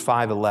 Hebrews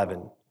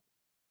 5:11,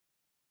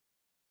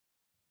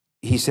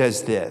 he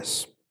says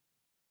this,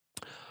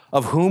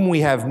 of whom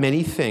we have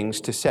many things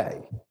to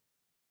say,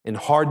 and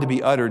hard to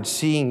be uttered,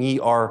 seeing ye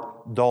are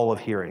dull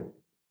of hearing.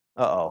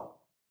 Uh-oh.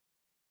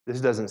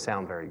 This doesn't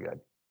sound very good.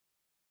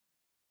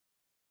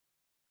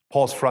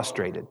 Paul's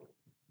frustrated.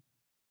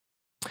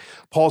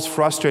 Paul's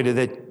frustrated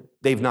that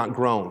they've not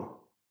grown.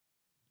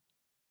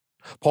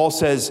 Paul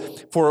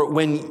says, for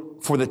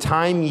the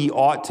time ye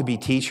ought to be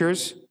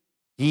teachers,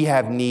 ye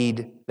have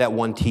need that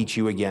one teach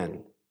you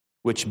again,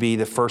 which be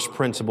the first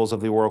principles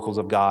of the oracles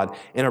of God,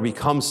 and are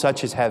become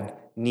such as have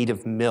need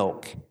of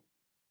milk,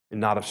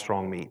 and not of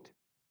strong meat.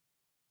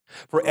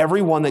 For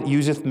everyone that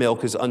useth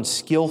milk is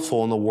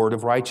unskillful in the word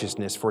of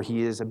righteousness, for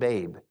he is a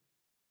babe.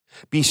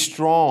 Be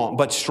strong,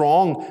 but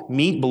strong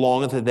meat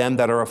belongeth to them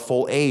that are of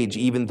full age,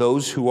 even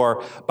those who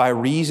are by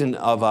reason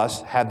of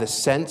us have the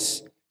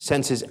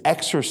senses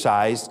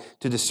exercised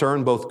to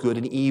discern both good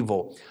and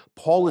evil.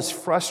 Paul is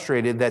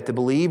frustrated that the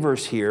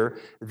believers here,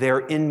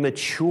 they're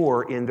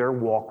immature in their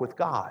walk with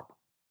God.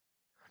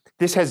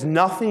 This has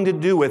nothing to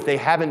do with they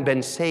haven't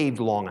been saved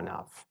long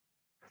enough.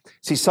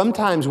 See,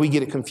 sometimes we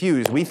get it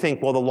confused. We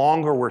think, well, the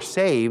longer we're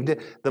saved,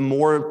 the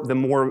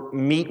more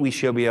meat we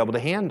should be able to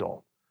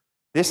handle.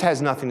 This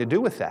has nothing to do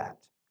with that.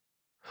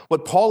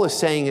 What Paul is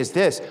saying is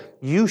this: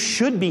 you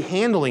should be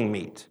handling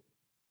meat,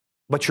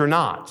 but you're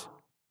not.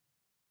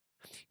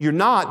 You're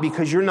not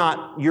because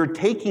you're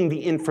taking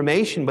the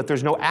information, but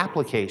there's no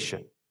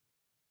application.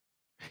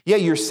 Yeah,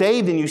 you're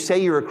saved and you say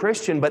you're a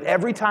Christian, but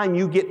every time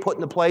you get put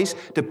in a place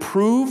to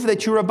prove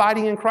that you're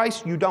abiding in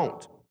Christ, you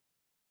don't.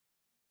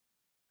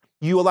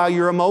 You allow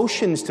your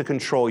emotions to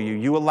control you.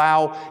 You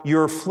allow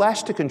your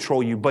flesh to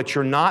control you, but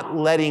you're not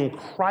letting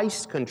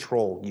Christ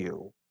control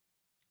you.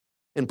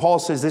 And Paul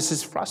says this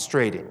is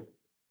frustrating.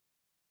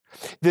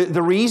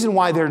 The reason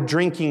why they're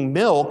drinking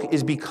milk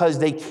is because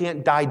they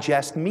can't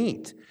digest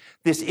meat.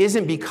 This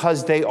isn't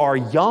because they are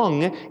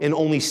young and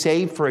only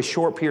saved for a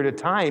short period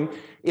of time.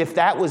 If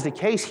that was the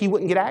case, he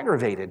wouldn't get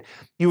aggravated.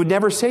 You would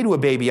never say to a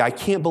baby, I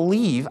cannot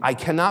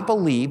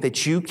believe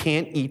that you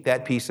can't eat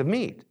that piece of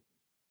meat.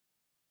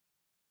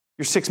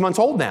 You're 6 months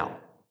old now.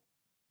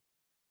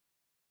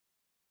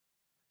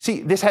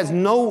 See, this has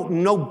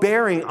no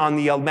bearing on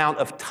the amount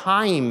of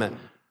time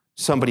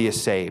somebody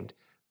is saved.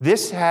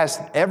 This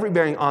has every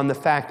bearing on the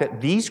fact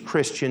that these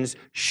Christians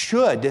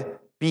should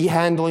be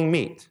handling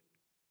meat.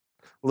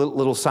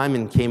 Little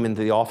Simon came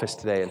into the office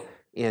today,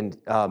 and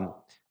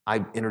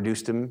I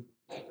introduced him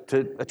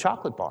to a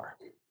chocolate bar.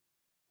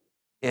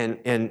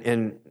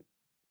 And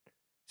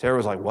Sarah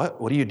was like,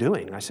 What are you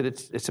doing? I said,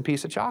 it's a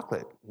piece of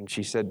chocolate. And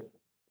she said,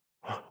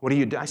 what are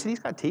you doing? I said, he's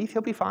got teeth.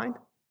 He'll be fine.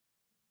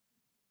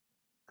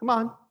 Come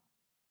on.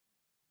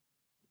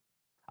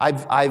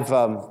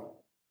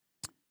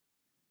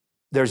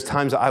 There's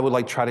times I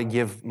would try to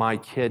give my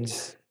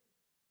kids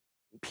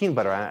peanut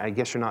butter. I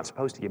guess you're not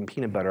supposed to give them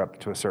peanut butter up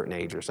to a certain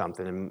age or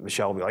something. And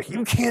Michelle will be like,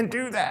 you can't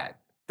do that.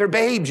 They're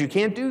babes. You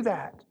can't do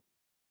that.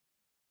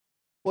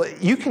 Well,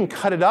 you can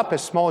cut it up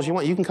as small as you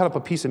want. You can cut up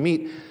a piece of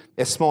meat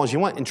as small as you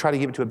want and try to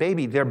give it to a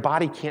baby. Their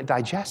body can't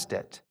digest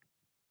it.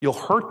 You'll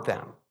hurt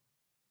them.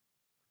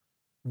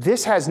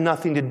 This has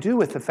nothing to do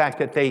with the fact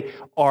that they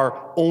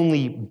are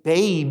only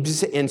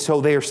babes and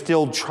so they are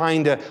still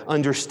trying to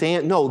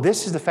understand. No,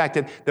 this is the fact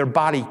that their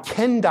body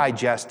can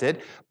digest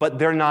it, but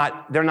they're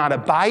not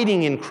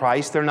abiding in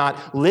Christ. They're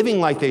not living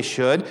like they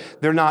should.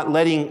 They're not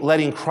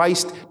letting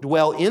Christ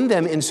dwell in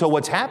them. And so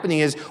what's happening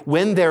is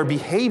when they're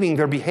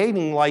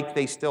behaving like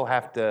they still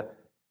have to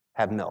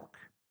have milk.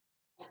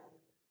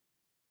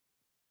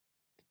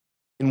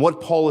 And what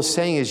Paul is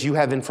saying is you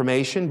have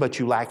information, but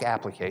you lack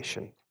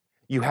application.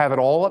 You have it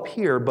all up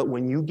here, but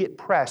when you get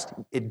pressed,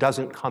 it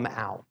doesn't come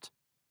out.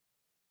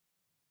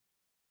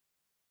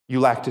 You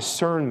lack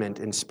discernment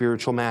in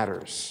spiritual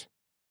matters,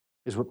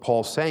 is what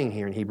Paul's saying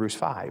here in Hebrews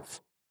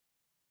 5.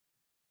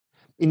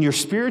 In your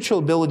spiritual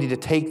ability to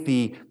take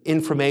the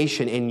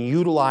information and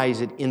utilize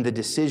it in the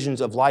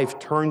decisions of life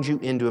turns you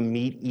into a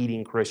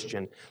meat-eating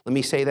Christian. Let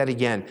me say that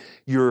again.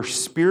 Your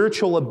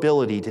spiritual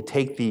ability to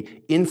take the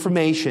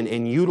information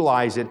and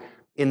utilize it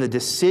in the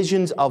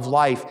decisions of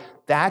life,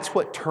 that's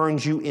what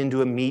turns you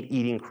into a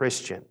meat-eating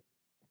Christian.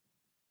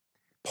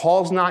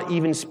 Paul's not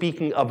even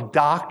speaking of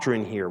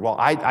doctrine here. Well,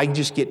 I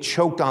just get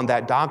choked on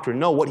that doctrine.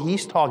 No, what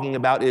he's talking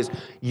about is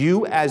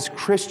you as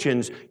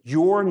Christians,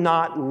 you're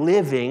not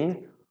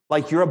living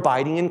like you're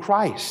abiding in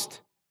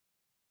Christ.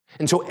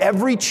 And so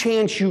every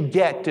chance you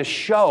get to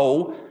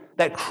show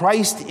that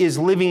Christ is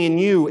living in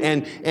you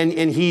and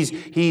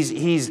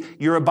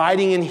you're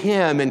abiding in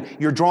Him and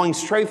you're drawing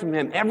strength from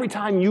Him. Every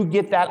time you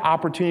get that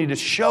opportunity to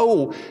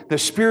show the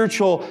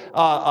spiritual,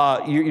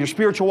 your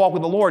spiritual walk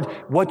with the Lord,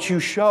 what you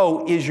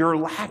show is your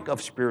lack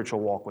of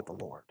spiritual walk with the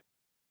Lord.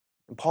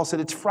 And Paul said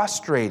it's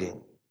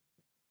frustrating.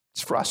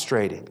 It's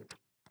frustrating.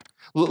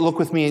 Look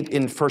with me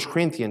in 1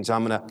 Corinthians.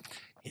 I'm going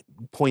to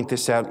point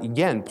this out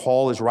again.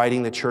 Paul is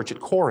writing the church at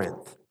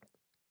Corinth.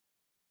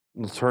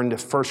 We'll turn to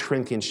 1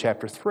 Corinthians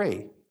chapter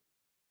 3.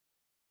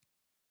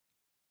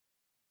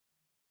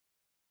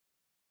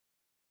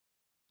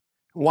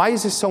 Why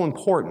is this so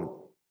important?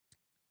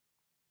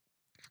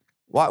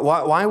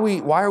 Why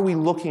are we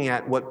looking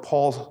at what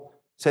Paul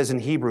says in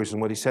Hebrews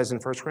and what he says in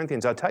 1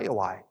 Corinthians? I'll tell you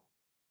why.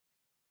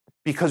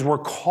 Because we're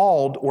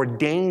called,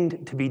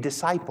 ordained to be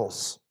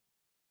disciples.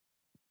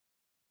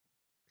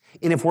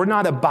 And if we're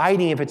not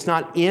abiding, if it's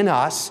not in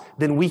us,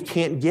 then we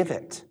can't give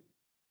it.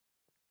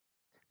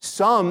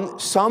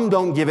 Some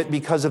don't give it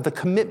because of the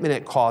commitment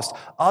it costs.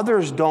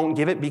 Others don't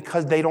give it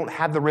because they don't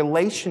have the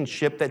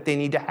relationship that they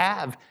need to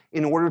have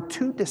in order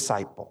to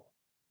disciple.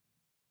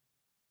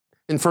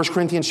 In 1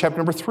 Corinthians chapter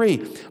number 3,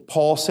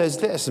 Paul says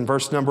this in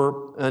verse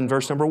number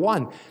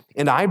 1,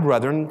 "And I,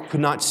 brethren,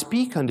 could not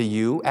speak unto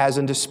you as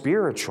unto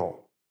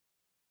spiritual,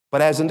 but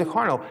as unto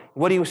carnal."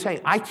 What he was saying,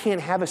 I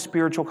can't have a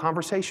spiritual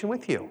conversation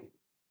with you.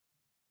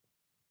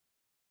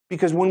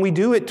 Because when we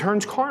do, it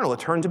turns carnal. It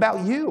turns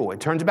about you.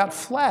 It turns about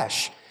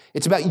flesh.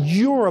 It's about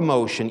your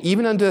emotion,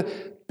 even unto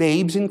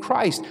babes in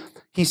Christ.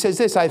 He says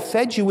this, "I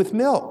fed you with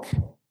milk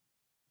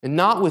and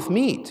not with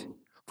meat,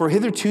 for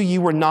hitherto ye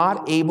were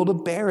not able to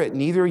bear it,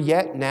 neither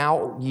yet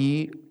now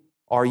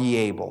are ye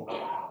able.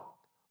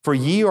 For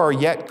ye are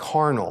yet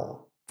carnal.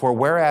 For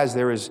whereas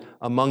there is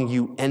among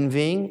you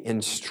envying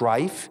and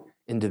strife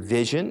and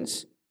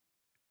divisions,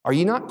 are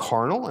ye not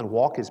carnal and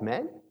walk as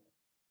men?"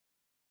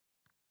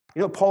 You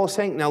know what Paul is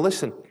saying? Now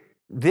listen,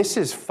 this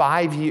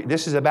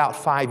is about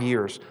 5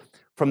 years.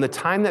 From the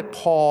time that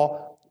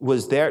Paul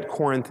was there at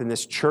Corinth and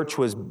this church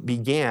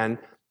began,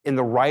 in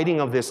the writing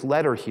of this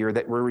letter here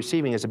that we're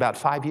receiving is about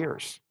 5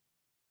 years.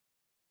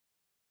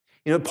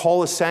 You know what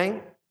Paul is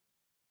saying?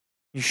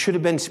 You should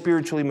have been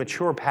spiritually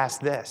mature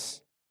past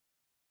this.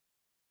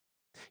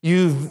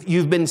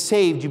 You've been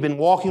saved. You've been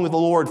walking with the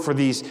Lord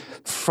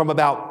from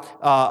about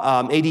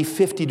AD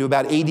 50 to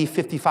about AD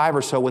 55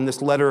 or so when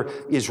this letter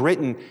is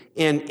written.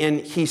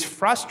 And he's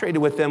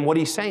frustrated with them. What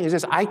he's saying is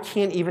this: I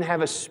can't even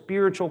have a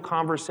spiritual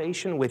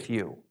conversation with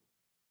you.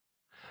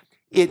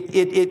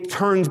 It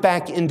turns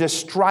back into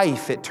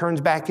strife. It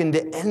turns back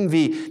into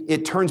envy.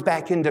 It turns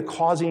back into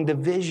causing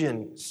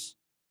divisions.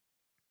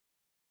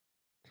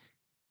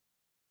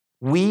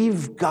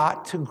 We've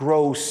got to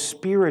grow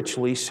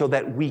spiritually so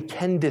that we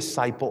can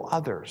disciple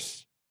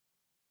others.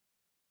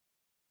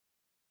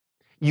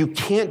 You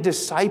can't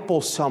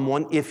disciple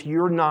someone if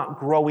you're not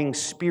growing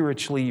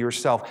spiritually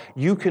yourself.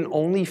 You can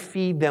only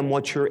feed them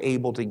what you're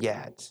able to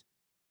get.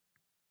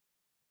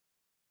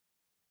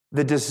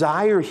 The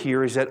desire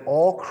here is that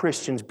all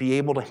Christians be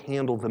able to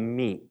handle the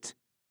meat.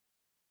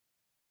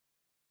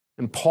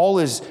 And Paul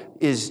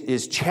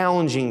is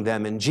challenging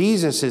them, and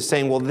Jesus is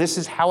saying, well, this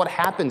is how it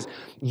happens.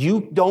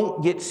 You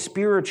don't get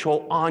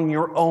spiritual on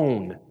your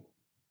own.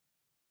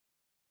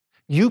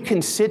 You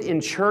can sit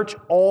in church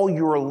all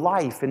your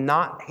life and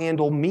not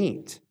handle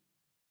meat.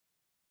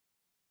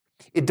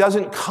 It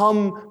doesn't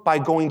come by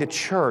going to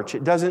church.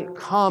 It doesn't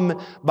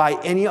come by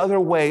any other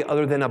way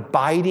other than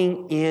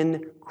abiding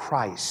in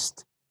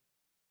Christ.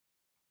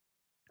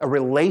 A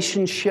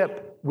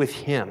relationship with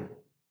Him.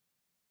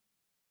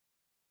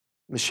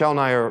 Michelle and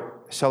I are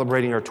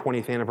celebrating our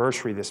 20th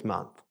anniversary this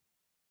month.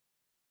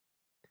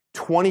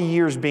 20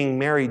 years being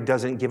married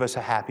doesn't give us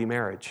a happy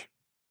marriage.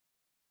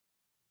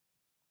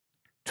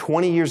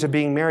 20 years of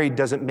being married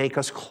doesn't make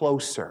us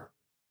closer.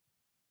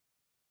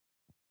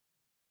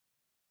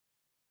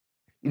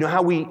 You know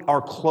how we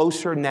are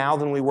closer now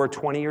than we were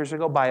 20 years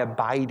ago? By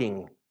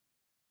abiding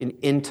in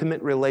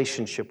intimate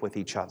relationship with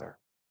each other.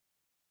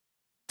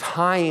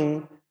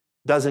 Time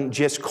doesn't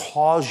just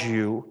cause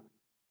you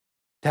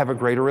to have a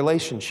greater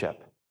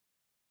relationship.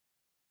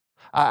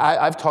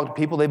 I've talked to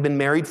people, they've been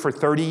married for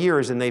 30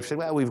 years, and they've said,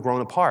 well, we've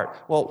grown apart.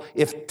 Well,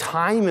 if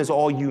time is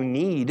all you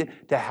need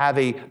to have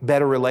a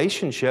better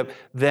relationship,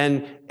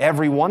 then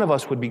every one of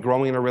us would be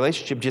growing in a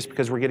relationship just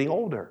because we're getting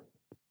older.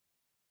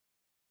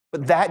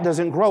 But that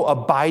doesn't grow.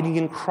 Abiding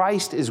in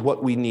Christ is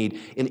what we need,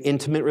 an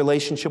intimate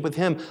relationship with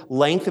Him.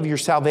 Length of your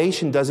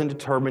salvation doesn't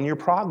determine your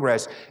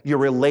progress. Your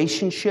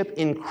relationship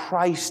in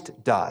Christ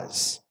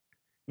does.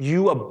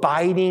 You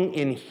abiding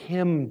in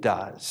Him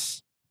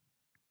does.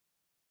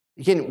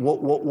 Again,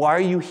 why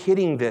are you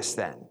hitting this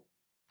then?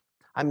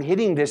 I'm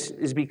hitting this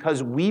is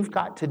because we've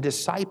got to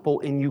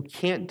disciple, and you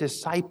can't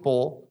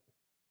disciple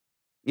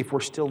if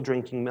we're still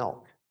drinking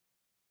milk.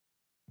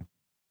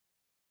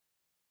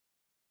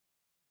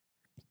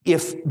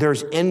 If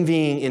there's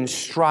envying and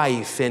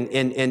strife and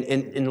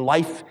in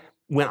life,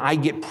 when I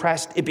get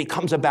pressed, it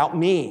becomes about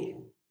me.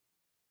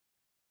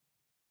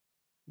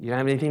 You don't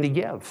have anything to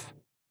give.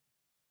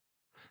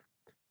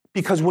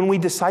 Because when we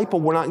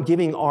disciple, we're not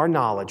giving our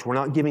knowledge. We're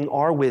not giving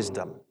our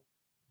wisdom.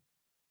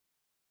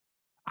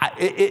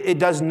 It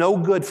does no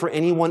good for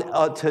anyone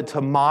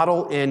to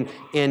model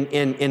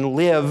and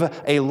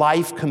live a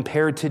life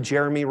compared to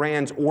Jeremy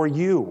Rand's or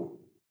you.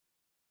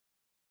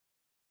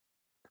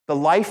 The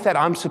life that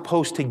I'm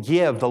supposed to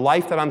give, the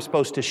life that I'm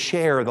supposed to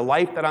share, the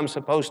life that I'm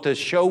supposed to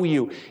show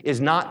you is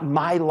not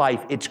my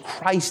life. It's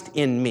Christ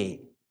in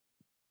me.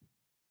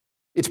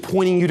 It's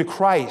pointing you to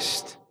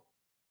Christ.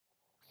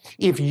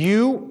 If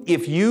you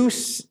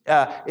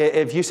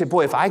say,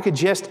 boy, if I could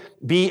just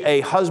be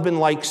a husband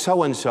like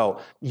so-and-so,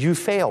 you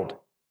failed.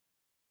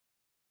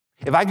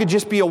 If I could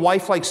just be a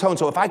wife like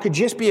so-and-so, if I could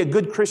just be a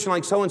good Christian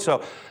like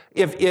so-and-so,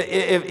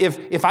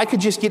 if I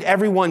could just get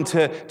everyone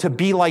to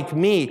be like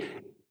me,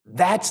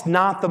 that's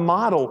not the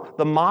model.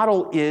 The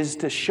model is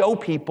to show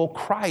people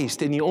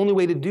Christ, and the only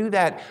way to do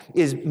that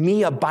is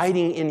me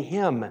abiding in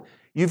Him.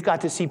 You've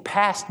got to see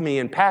past me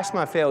and past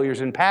my failures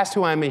and past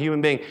who I am a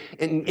human being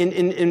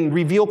and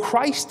reveal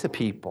Christ to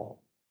people.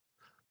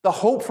 The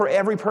hope for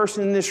every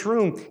person in this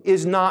room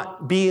is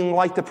not being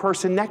like the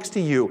person next to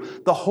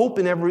you. The hope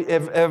in everyone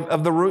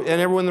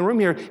in the room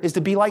here is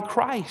to be like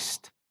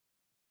Christ.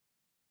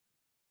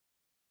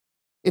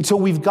 And so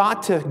we've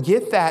got to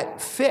get that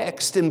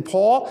fixed, and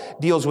Paul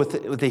deals with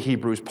it with the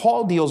Hebrews.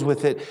 Paul deals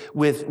with it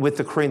with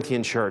the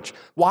Corinthian church.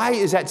 Why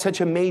is that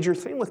such a major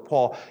thing with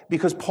Paul?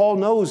 Because Paul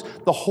knows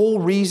the whole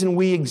reason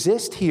we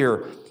exist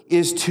here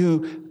is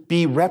to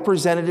be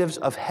representatives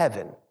of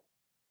heaven.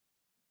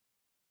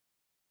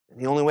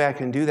 And the only way I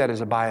can do that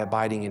is by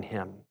abiding in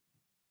Him.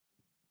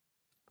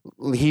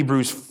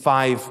 Hebrews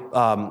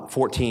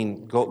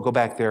 5:14. Go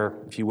back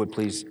there, if you would,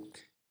 please.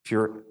 If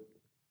you're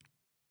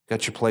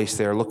got your place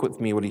there, look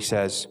with me what he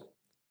says.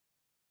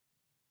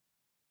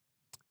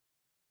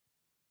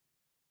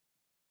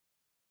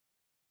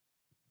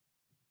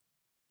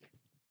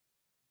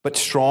 But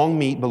strong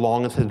meat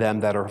belongeth to them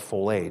that are of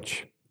full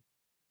age,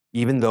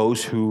 even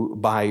those who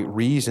by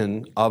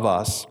reason of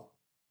us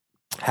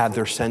have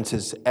their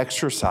senses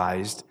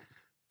exercised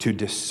to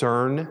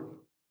discern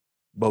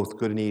both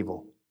good and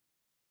evil.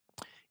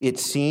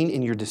 It's seen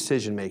in your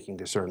decision-making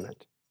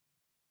discernment.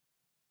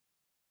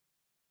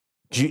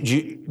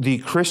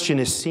 The Christian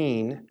is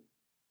seen,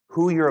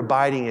 who you're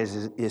abiding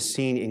is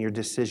seen in your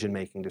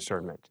decision-making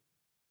discernment.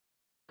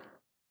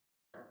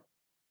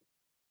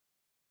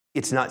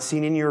 It's not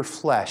seen in your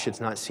flesh. It's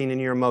not seen in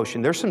your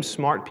emotion. There's some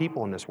smart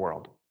people in this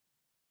world.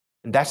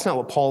 And that's not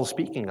what Paul is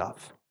speaking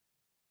of.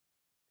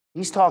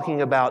 He's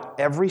talking about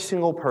every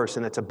single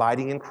person that's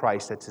abiding in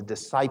Christ, that's a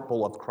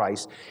disciple of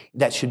Christ,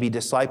 that should be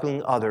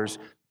discipling others.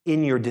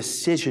 In your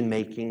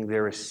decision-making,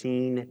 there is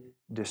seen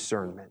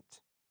discernment.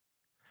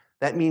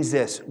 That means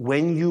this: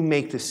 when you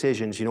make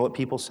decisions, you know what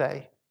people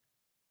say?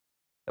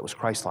 That was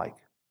Christ-like.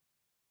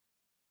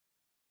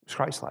 It was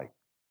Christ-like.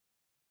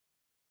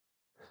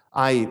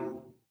 I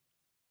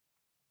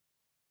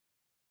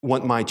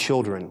want my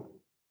children,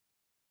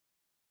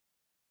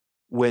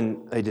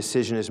 when a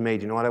decision is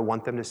made, you know what I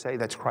want them to say?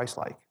 That's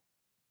Christ-like.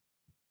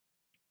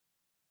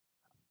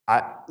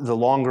 The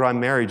longer I'm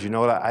married, you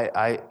know what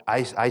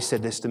I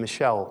said this to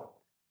Michelle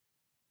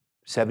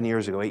 7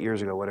 years ago, 8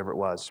 years ago, whatever it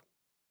was.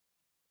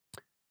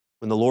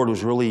 When the Lord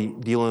was really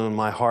dealing in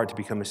my heart to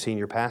become a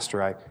senior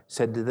pastor, I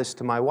said this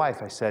to my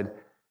wife. I said,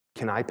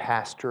 "Can I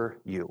pastor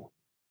you?"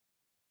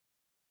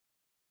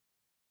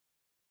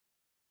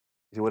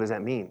 She said, "What does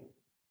that mean?"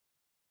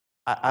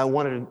 I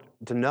wanted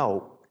to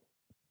know,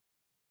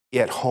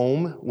 at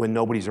home, when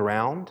nobody's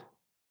around,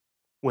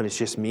 when it's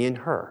just me and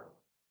her,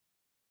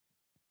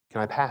 can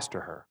I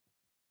pastor her?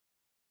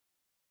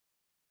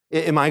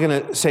 Am I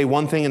going to say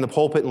one thing in the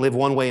pulpit and live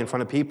one way in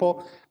front of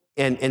people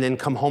and then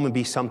come home and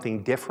be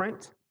something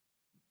different?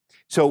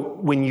 So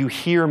when you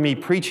hear me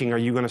preaching, are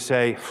you going to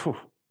say, I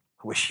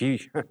wish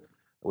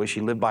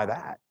he lived by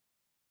that?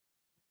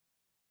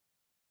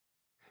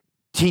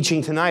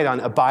 Teaching tonight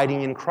on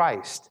abiding in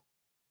Christ.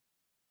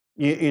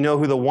 You know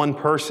who the one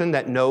person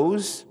that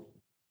knows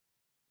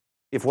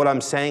if what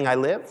I'm saying I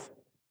live?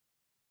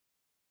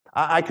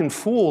 I can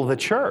fool the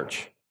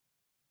church.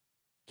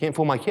 Can't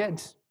fool my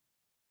kids.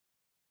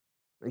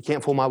 I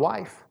can't fool my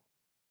wife.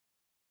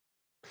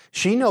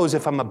 She knows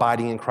if I'm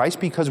abiding in Christ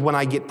because when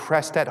I get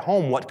pressed at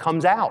home, what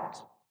comes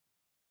out?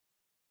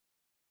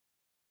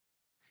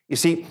 You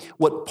see,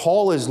 what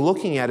Paul is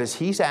looking at is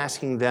he's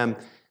asking them,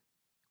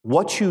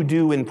 what you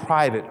do in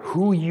private,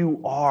 who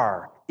you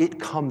are, it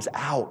comes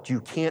out.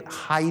 You can't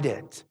hide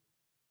it.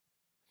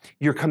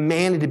 You're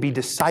commanded to be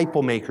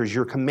disciple makers.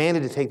 You're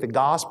commanded to take the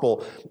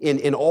gospel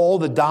in all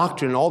the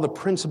doctrine and all the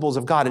principles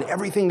of God and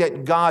everything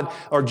that God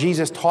or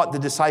Jesus taught the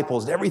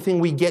disciples, everything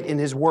we get in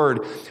His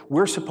Word.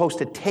 We're supposed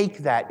to take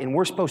that and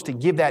we're supposed to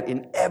give that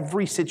in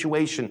every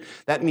situation.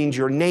 That means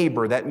your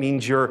neighbor. That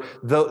means your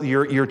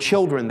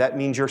children. That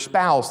means your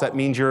spouse. That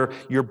means your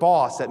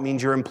boss. That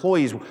means your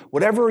employees.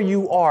 Whatever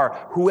you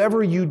are,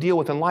 whoever you deal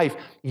with in life,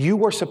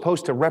 you are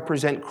supposed to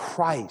represent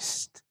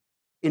Christ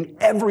in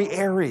every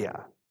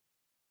area.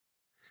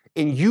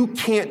 And you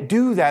can't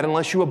do that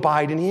unless you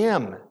abide in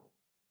Him.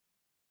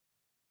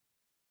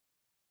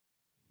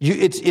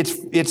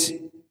 It's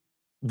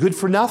good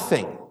for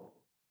nothing.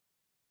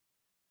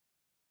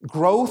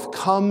 Growth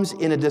comes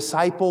in a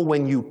disciple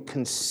when you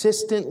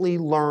consistently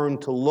learn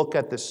to look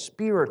at the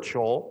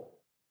spiritual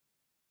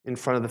in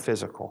front of the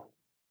physical.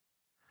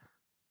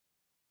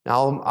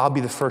 Now, I'll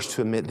be the first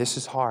to admit this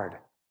is hard.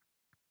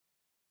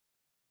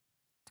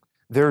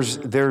 There's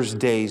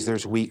days,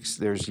 there's weeks,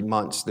 there's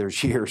months,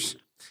 there's years.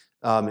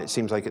 It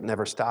seems like it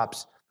never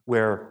stops,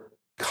 where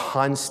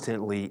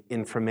constantly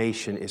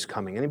information is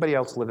coming. Anybody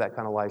else live that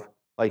kind of life?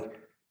 Like,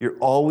 you're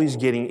always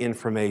getting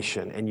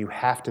information, and you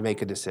have to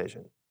make a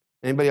decision.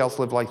 Anybody else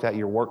live like that?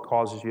 Your work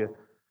causes you,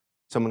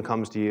 someone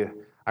comes to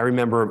you. I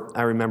remember,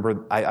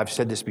 I've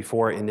said this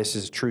before, and this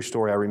is a true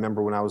story. I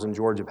remember when I was in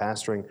Georgia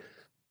pastoring,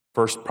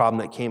 first problem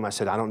that came, I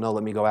said, I don't know,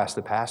 let me go ask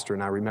the pastor.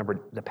 And I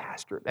remembered, the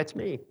pastor, that's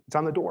me. It's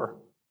on the door.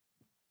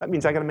 That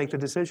means I got to make the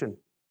decision.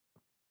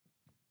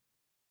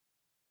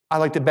 I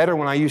liked it better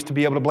when I used to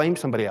be able to blame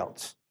somebody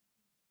else.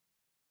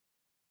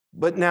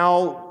 But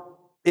now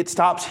it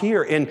stops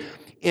here. And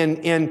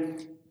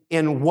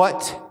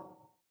what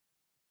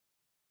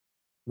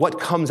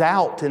comes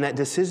out in that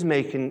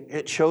decision-making,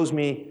 it shows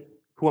me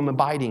who I'm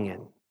abiding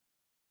in.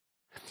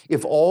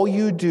 If all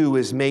you do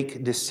is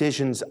make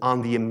decisions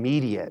on the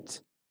immediate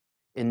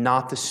and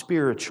not the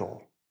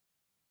spiritual,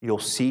 you'll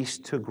cease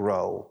to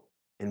grow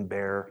and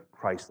bear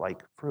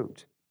Christ-like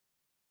fruit.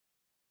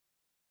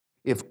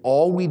 If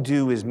all we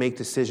do is make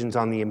decisions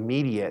on the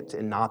immediate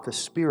and not the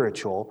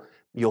spiritual,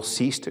 you'll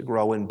cease to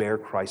grow and bear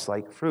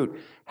Christ-like fruit.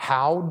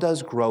 How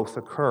does growth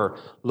occur?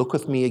 Look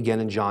with me again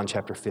in John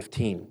chapter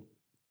 15.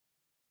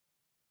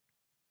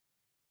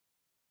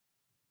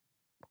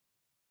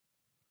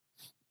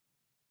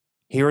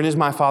 Herein is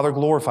my Father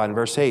glorified, in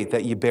verse 8,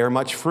 that ye bear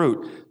much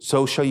fruit,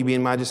 so shall you be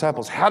in my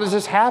disciples. How does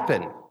this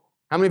happen?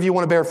 How many of you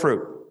want to bear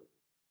fruit?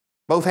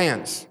 Both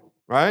hands,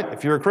 right?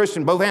 If you're a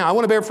Christian, both hands. I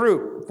want to bear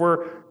fruit. If we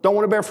don't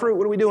want to bear fruit,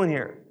 what are we doing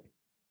here?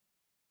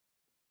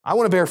 I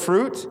want to bear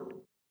fruit.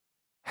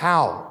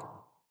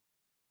 How?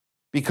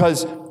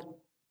 Because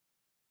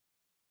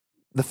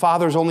the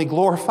Father's only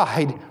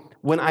glorified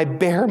when I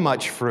bear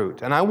much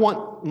fruit, and I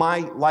want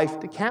my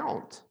life to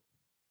count.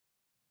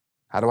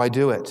 How do I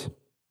do it?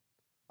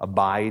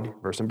 Abide,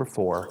 verse number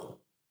 4,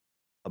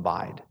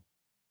 abide.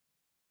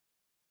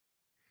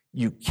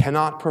 You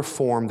cannot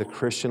perform the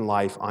Christian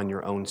life on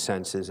your own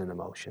senses and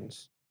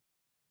emotions.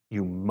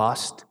 You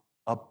must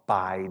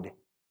abide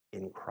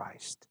in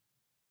Christ.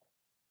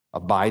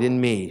 Abide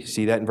in me.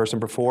 See that in verse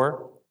number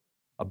 4?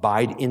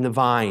 Abide in the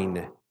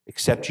vine.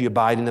 Except ye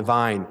abide in the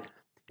vine.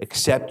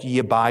 Except ye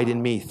abide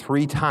in me.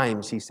 3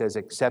 times he says,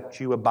 except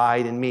you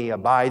abide in me,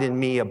 abide in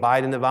me,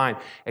 abide in the vine.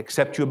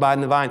 Except you abide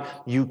in the vine.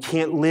 You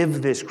can't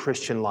live this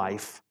Christian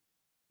life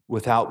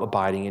without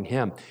abiding in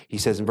him. He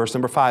says in verse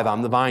number 5,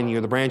 I'm the vine, ye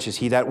are the branches.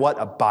 He that what?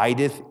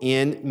 Abideth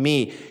in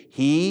me.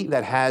 He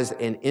that has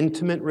an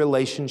intimate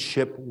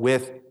relationship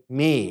with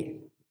me.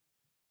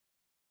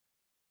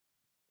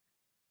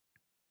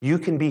 You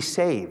can be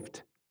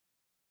saved.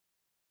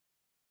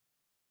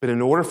 But in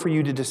order for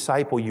you to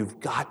disciple, you've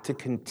got to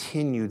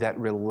continue that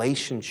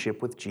relationship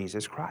with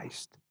Jesus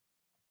Christ.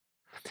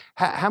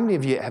 How many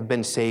of you have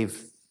been saved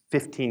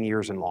 15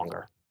 years and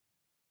longer?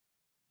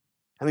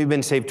 How many have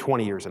been saved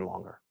 20 years and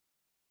longer?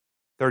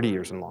 30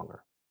 years and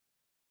longer?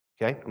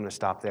 Okay, I'm going to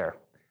stop there.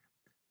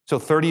 So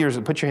 30 years,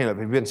 put your hand up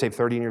if you've been saved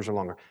 30 years or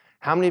longer.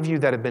 How many of you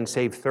that have been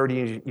saved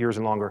 30 years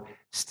and longer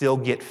still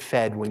get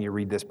fed when you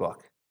read this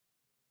book?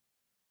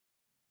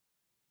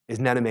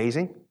 Isn't that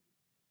amazing?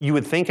 You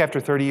would think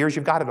after 30 years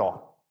you've got it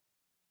all.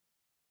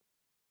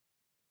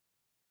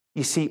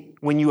 You see,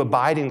 when you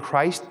abide in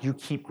Christ, you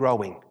keep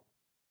growing.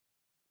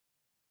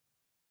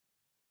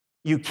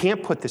 You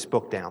can't put this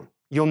book down.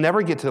 You'll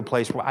never get to the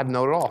place where I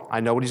know it all. I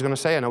know what he's going to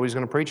say. I know what he's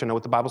going to preach. I know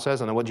what the Bible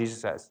says. I know what Jesus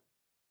says.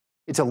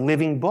 It's a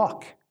living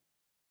book.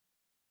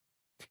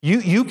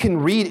 You can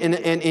read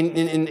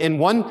in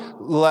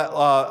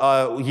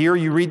one year,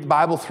 you read the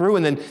Bible through,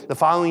 and then the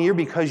following year,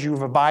 because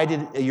you're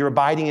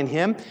abiding in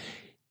him,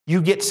 you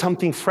get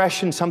something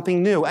fresh and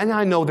something new. And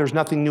I know there's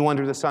nothing new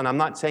under the sun. I'm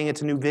not saying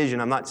it's a new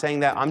vision. I'm not saying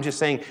that. I'm just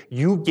saying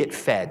you get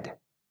fed.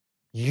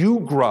 You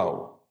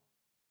grow.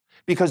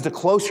 Because the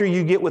closer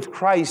you get with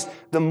Christ,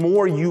 the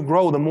more you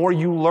grow, the more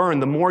you learn,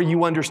 the more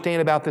you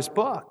understand about this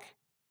book.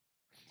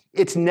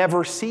 It's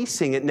never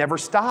ceasing. It never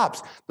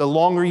stops. The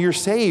longer you're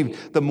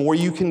saved, the more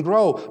you can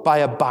grow. By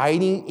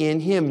abiding in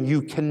him,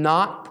 you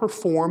cannot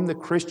perform the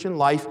Christian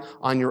life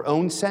on your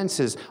own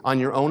senses, on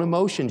your own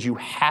emotions. You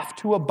have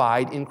to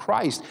abide in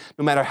Christ.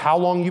 No matter how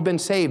long you've been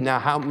saved,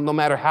 no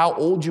matter how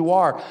old you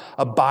are,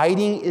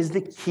 abiding is the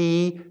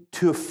key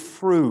to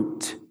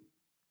fruit.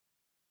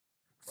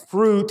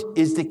 Fruit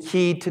is the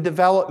key to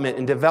development,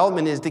 and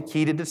development is the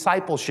key to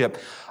discipleship.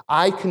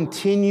 I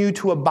continue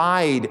to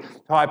abide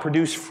how I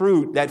produce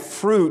fruit. That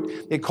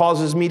fruit, it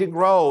causes me to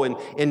grow,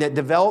 and that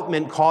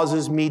development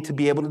causes me to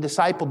be able to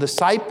disciple.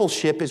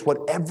 Discipleship is what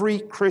every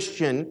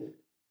Christian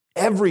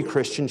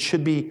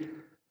should be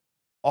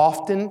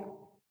often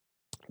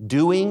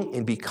doing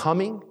and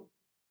becoming,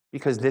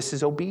 because this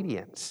is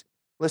obedience.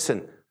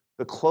 Listen,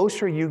 the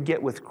closer you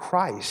get with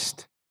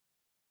Christ,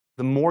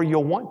 the more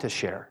you'll want to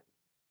share,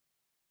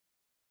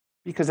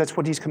 because that's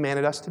what he's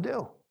commanded us to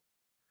do.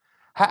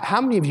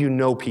 How many of you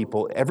know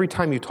people, every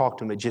time you talk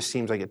to them, it just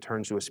seems like it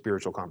turns to a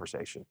spiritual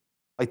conversation?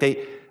 Like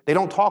they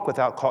don't talk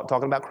without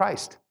talking about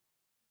Christ.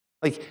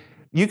 Like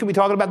you could be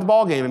talking about the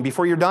ball game, and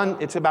before you're done,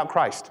 it's about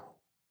Christ.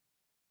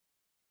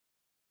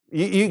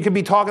 You could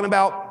be talking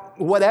about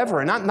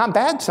whatever, and not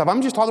bad stuff.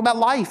 I'm just talking about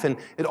life, and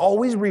it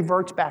always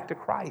reverts back to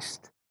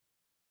Christ.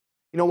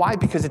 You know why?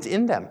 Because it's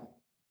in them.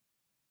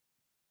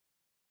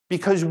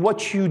 Because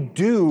what you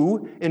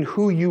do and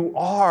who you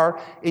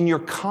are in your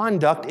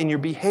conduct, in your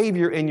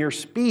behavior, in your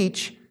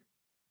speech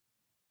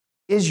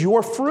is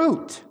your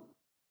fruit.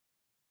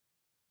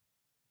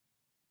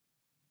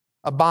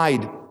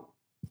 Abide.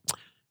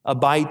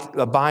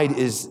 Abide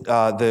is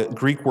the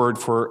Greek word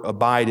for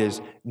abide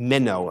is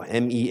meno,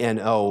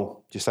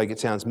 M-E-N-O, just like it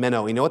sounds,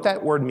 meno. You know what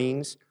that word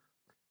means?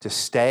 To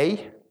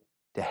stay,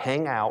 to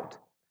hang out,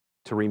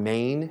 to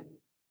remain,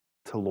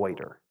 to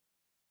loiter.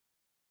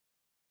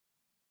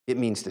 It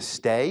means to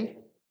stay,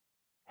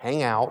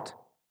 hang out,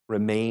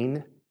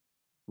 remain,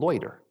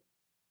 loiter.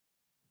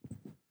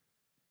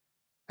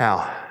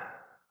 Now,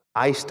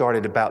 I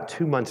started about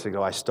 2 months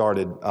ago.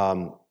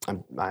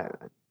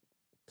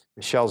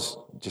 Michelle's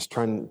just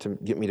trying to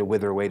get me to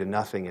wither away to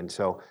nothing, and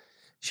so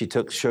she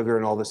took sugar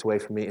and all this away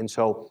from me. And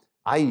so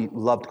I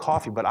loved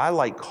coffee, but I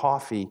like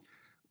coffee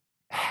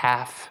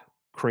half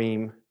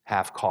cream,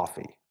 half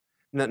coffee.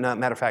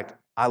 Matter of fact,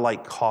 I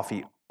like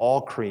coffee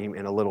all cream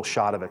and a little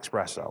shot of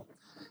espresso.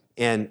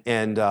 And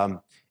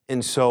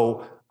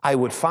so I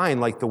would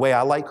find like the way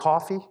I like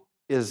coffee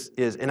is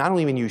and I don't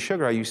even use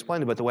sugar, I use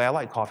Splenda, but the way I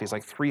like coffee is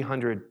like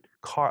 300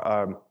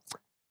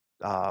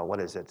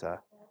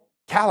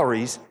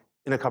 calories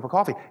in a cup of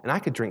coffee. And I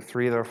could drink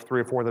three or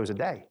four of those a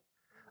day.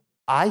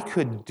 I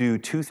could do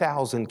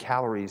 2,000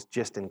 calories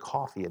just in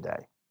coffee a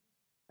day.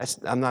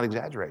 I'm not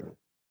exaggerating.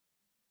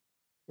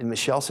 And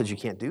Michelle says, you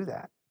can't do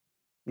that.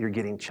 You're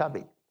getting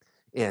chubby.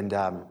 And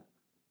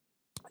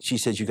she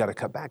says, you got to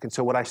cut back. And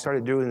so what I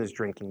started doing is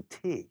drinking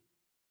tea.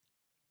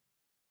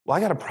 Well, I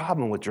got a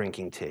problem with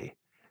drinking tea.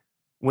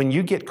 When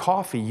you get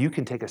coffee, you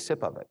can take a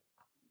sip of it.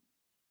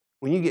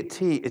 When you get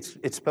tea, it's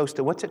supposed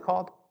to, what's it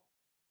called?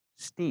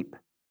 Steep.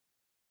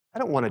 I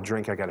don't want to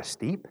drink, I got to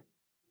steep.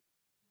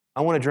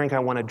 I want to drink, I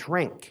want to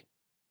drink.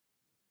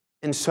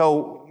 And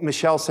so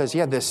Michelle says,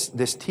 yeah,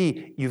 this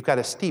tea, you've got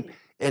to steep.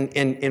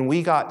 And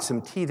we got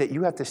some tea that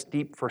you have to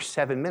steep for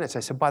 7 minutes. I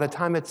said, by the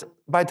time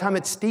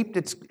it's steeped,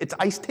 it's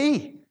iced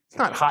tea. It's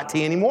not hot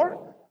tea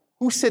anymore.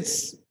 Who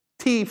sits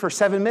tea for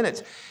 7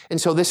 minutes? And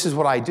so this is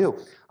what I do.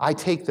 I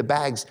take the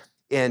bags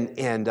and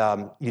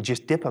you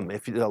just dip them.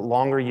 The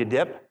longer you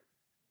dip,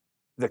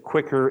 the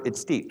quicker it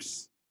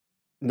steeps.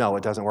 No,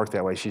 it doesn't work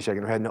that way. She's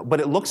shaking her head. No, but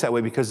it looks that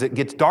way because it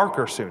gets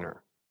darker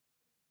sooner.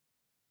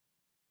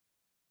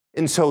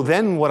 And so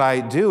then what I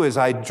do is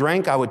I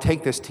would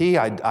take this tea,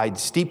 I'd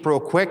steep real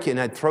quick, and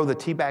I'd throw the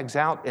tea bags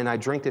out, and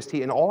I'd drink this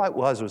tea, and all it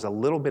was a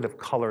little bit of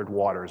colored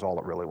water is all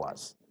it really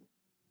was.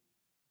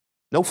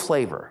 No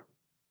flavor.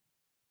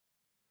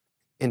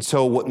 And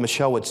so what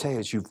Michelle would say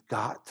is, you've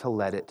got to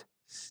let it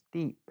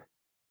steep.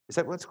 Is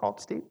that what it's called,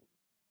 steep?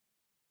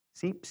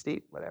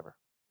 Steep, whatever.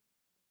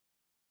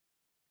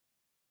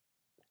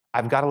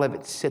 I've got to let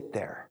it sit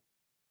there.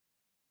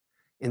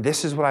 And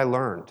this is what I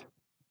learned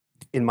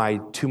in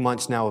my 2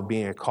 months now of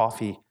being a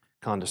coffee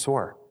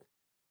connoisseur.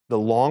 The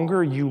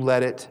longer you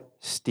let it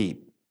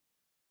steep,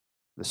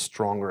 the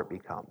stronger it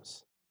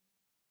becomes.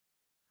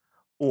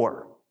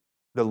 Or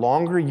the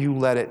longer you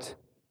let it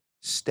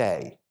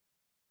stay,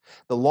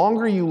 the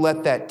longer you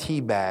let that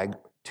tea bag,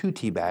 2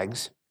 tea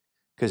bags,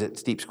 because it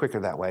steeps quicker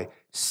that way,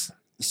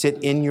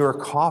 sit in your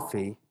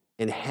coffee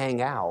and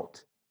hang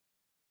out,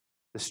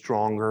 the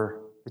stronger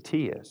the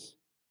tea is.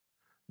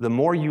 The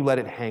more you let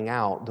it hang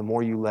out, the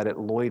more you let it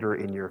loiter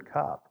in your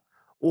cup.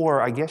 Or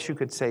I guess you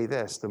could say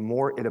this, the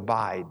more it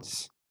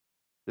abides,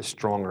 the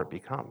stronger it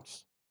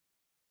becomes.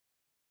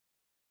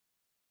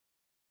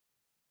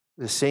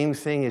 The same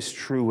thing is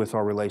true with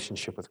our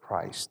relationship with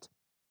Christ.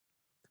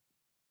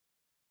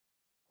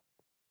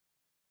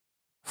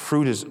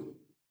 Fruit is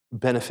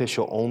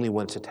beneficial only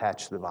when it's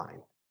attached to the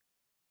vine.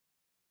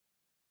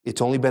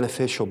 It's only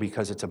beneficial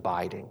because it's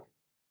abiding.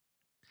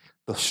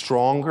 The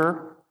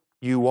stronger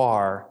you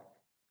are,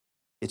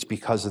 it's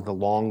because of the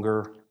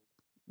longer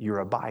you're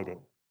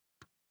abiding.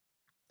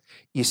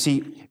 You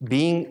see,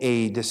 being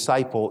a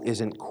disciple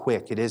isn't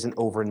quick. It isn't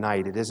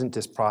overnight. It isn't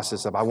this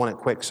process of, I want it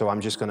quick, so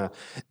I'm just going to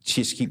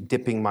just keep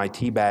dipping my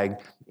tea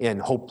bag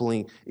and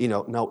hopefully,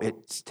 no,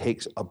 it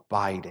takes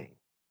abiding,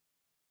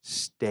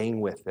 staying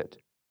with it,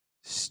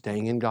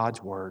 staying in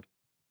God's word,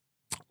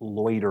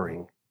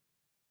 loitering,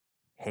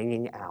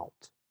 hanging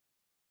out,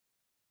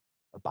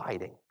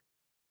 abiding.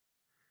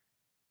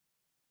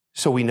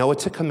 So we know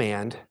it's a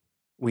command.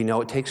 We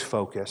know it takes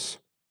focus.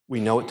 We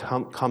know it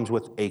comes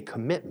with a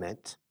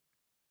commitment.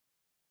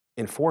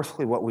 And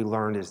fourthly, what we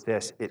learned is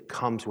this: it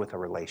comes with a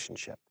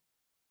relationship.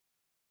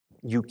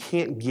 You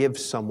can't give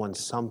someone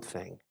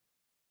something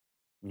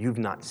you've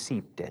not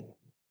seeped in.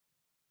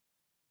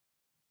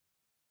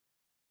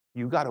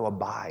 You got to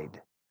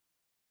abide.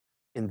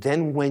 And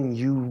then when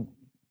you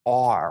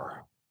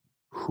are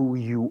who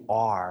you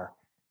are,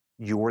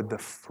 you're the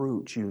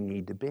fruit you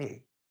need to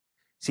be.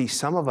 See,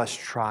 some of us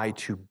try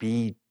to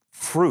be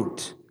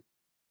fruit.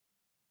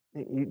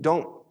 You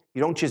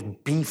don't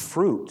just be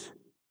fruit.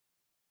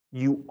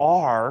 You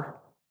are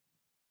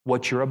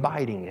what you're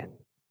abiding in.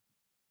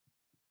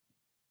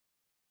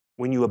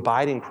 When you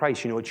abide in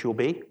Christ, you know what you'll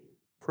be?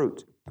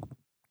 Fruit.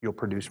 You'll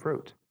produce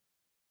fruit.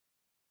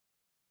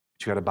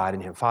 But you got to abide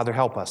in Him. Father,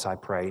 help us, I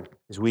pray,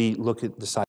 as we look at the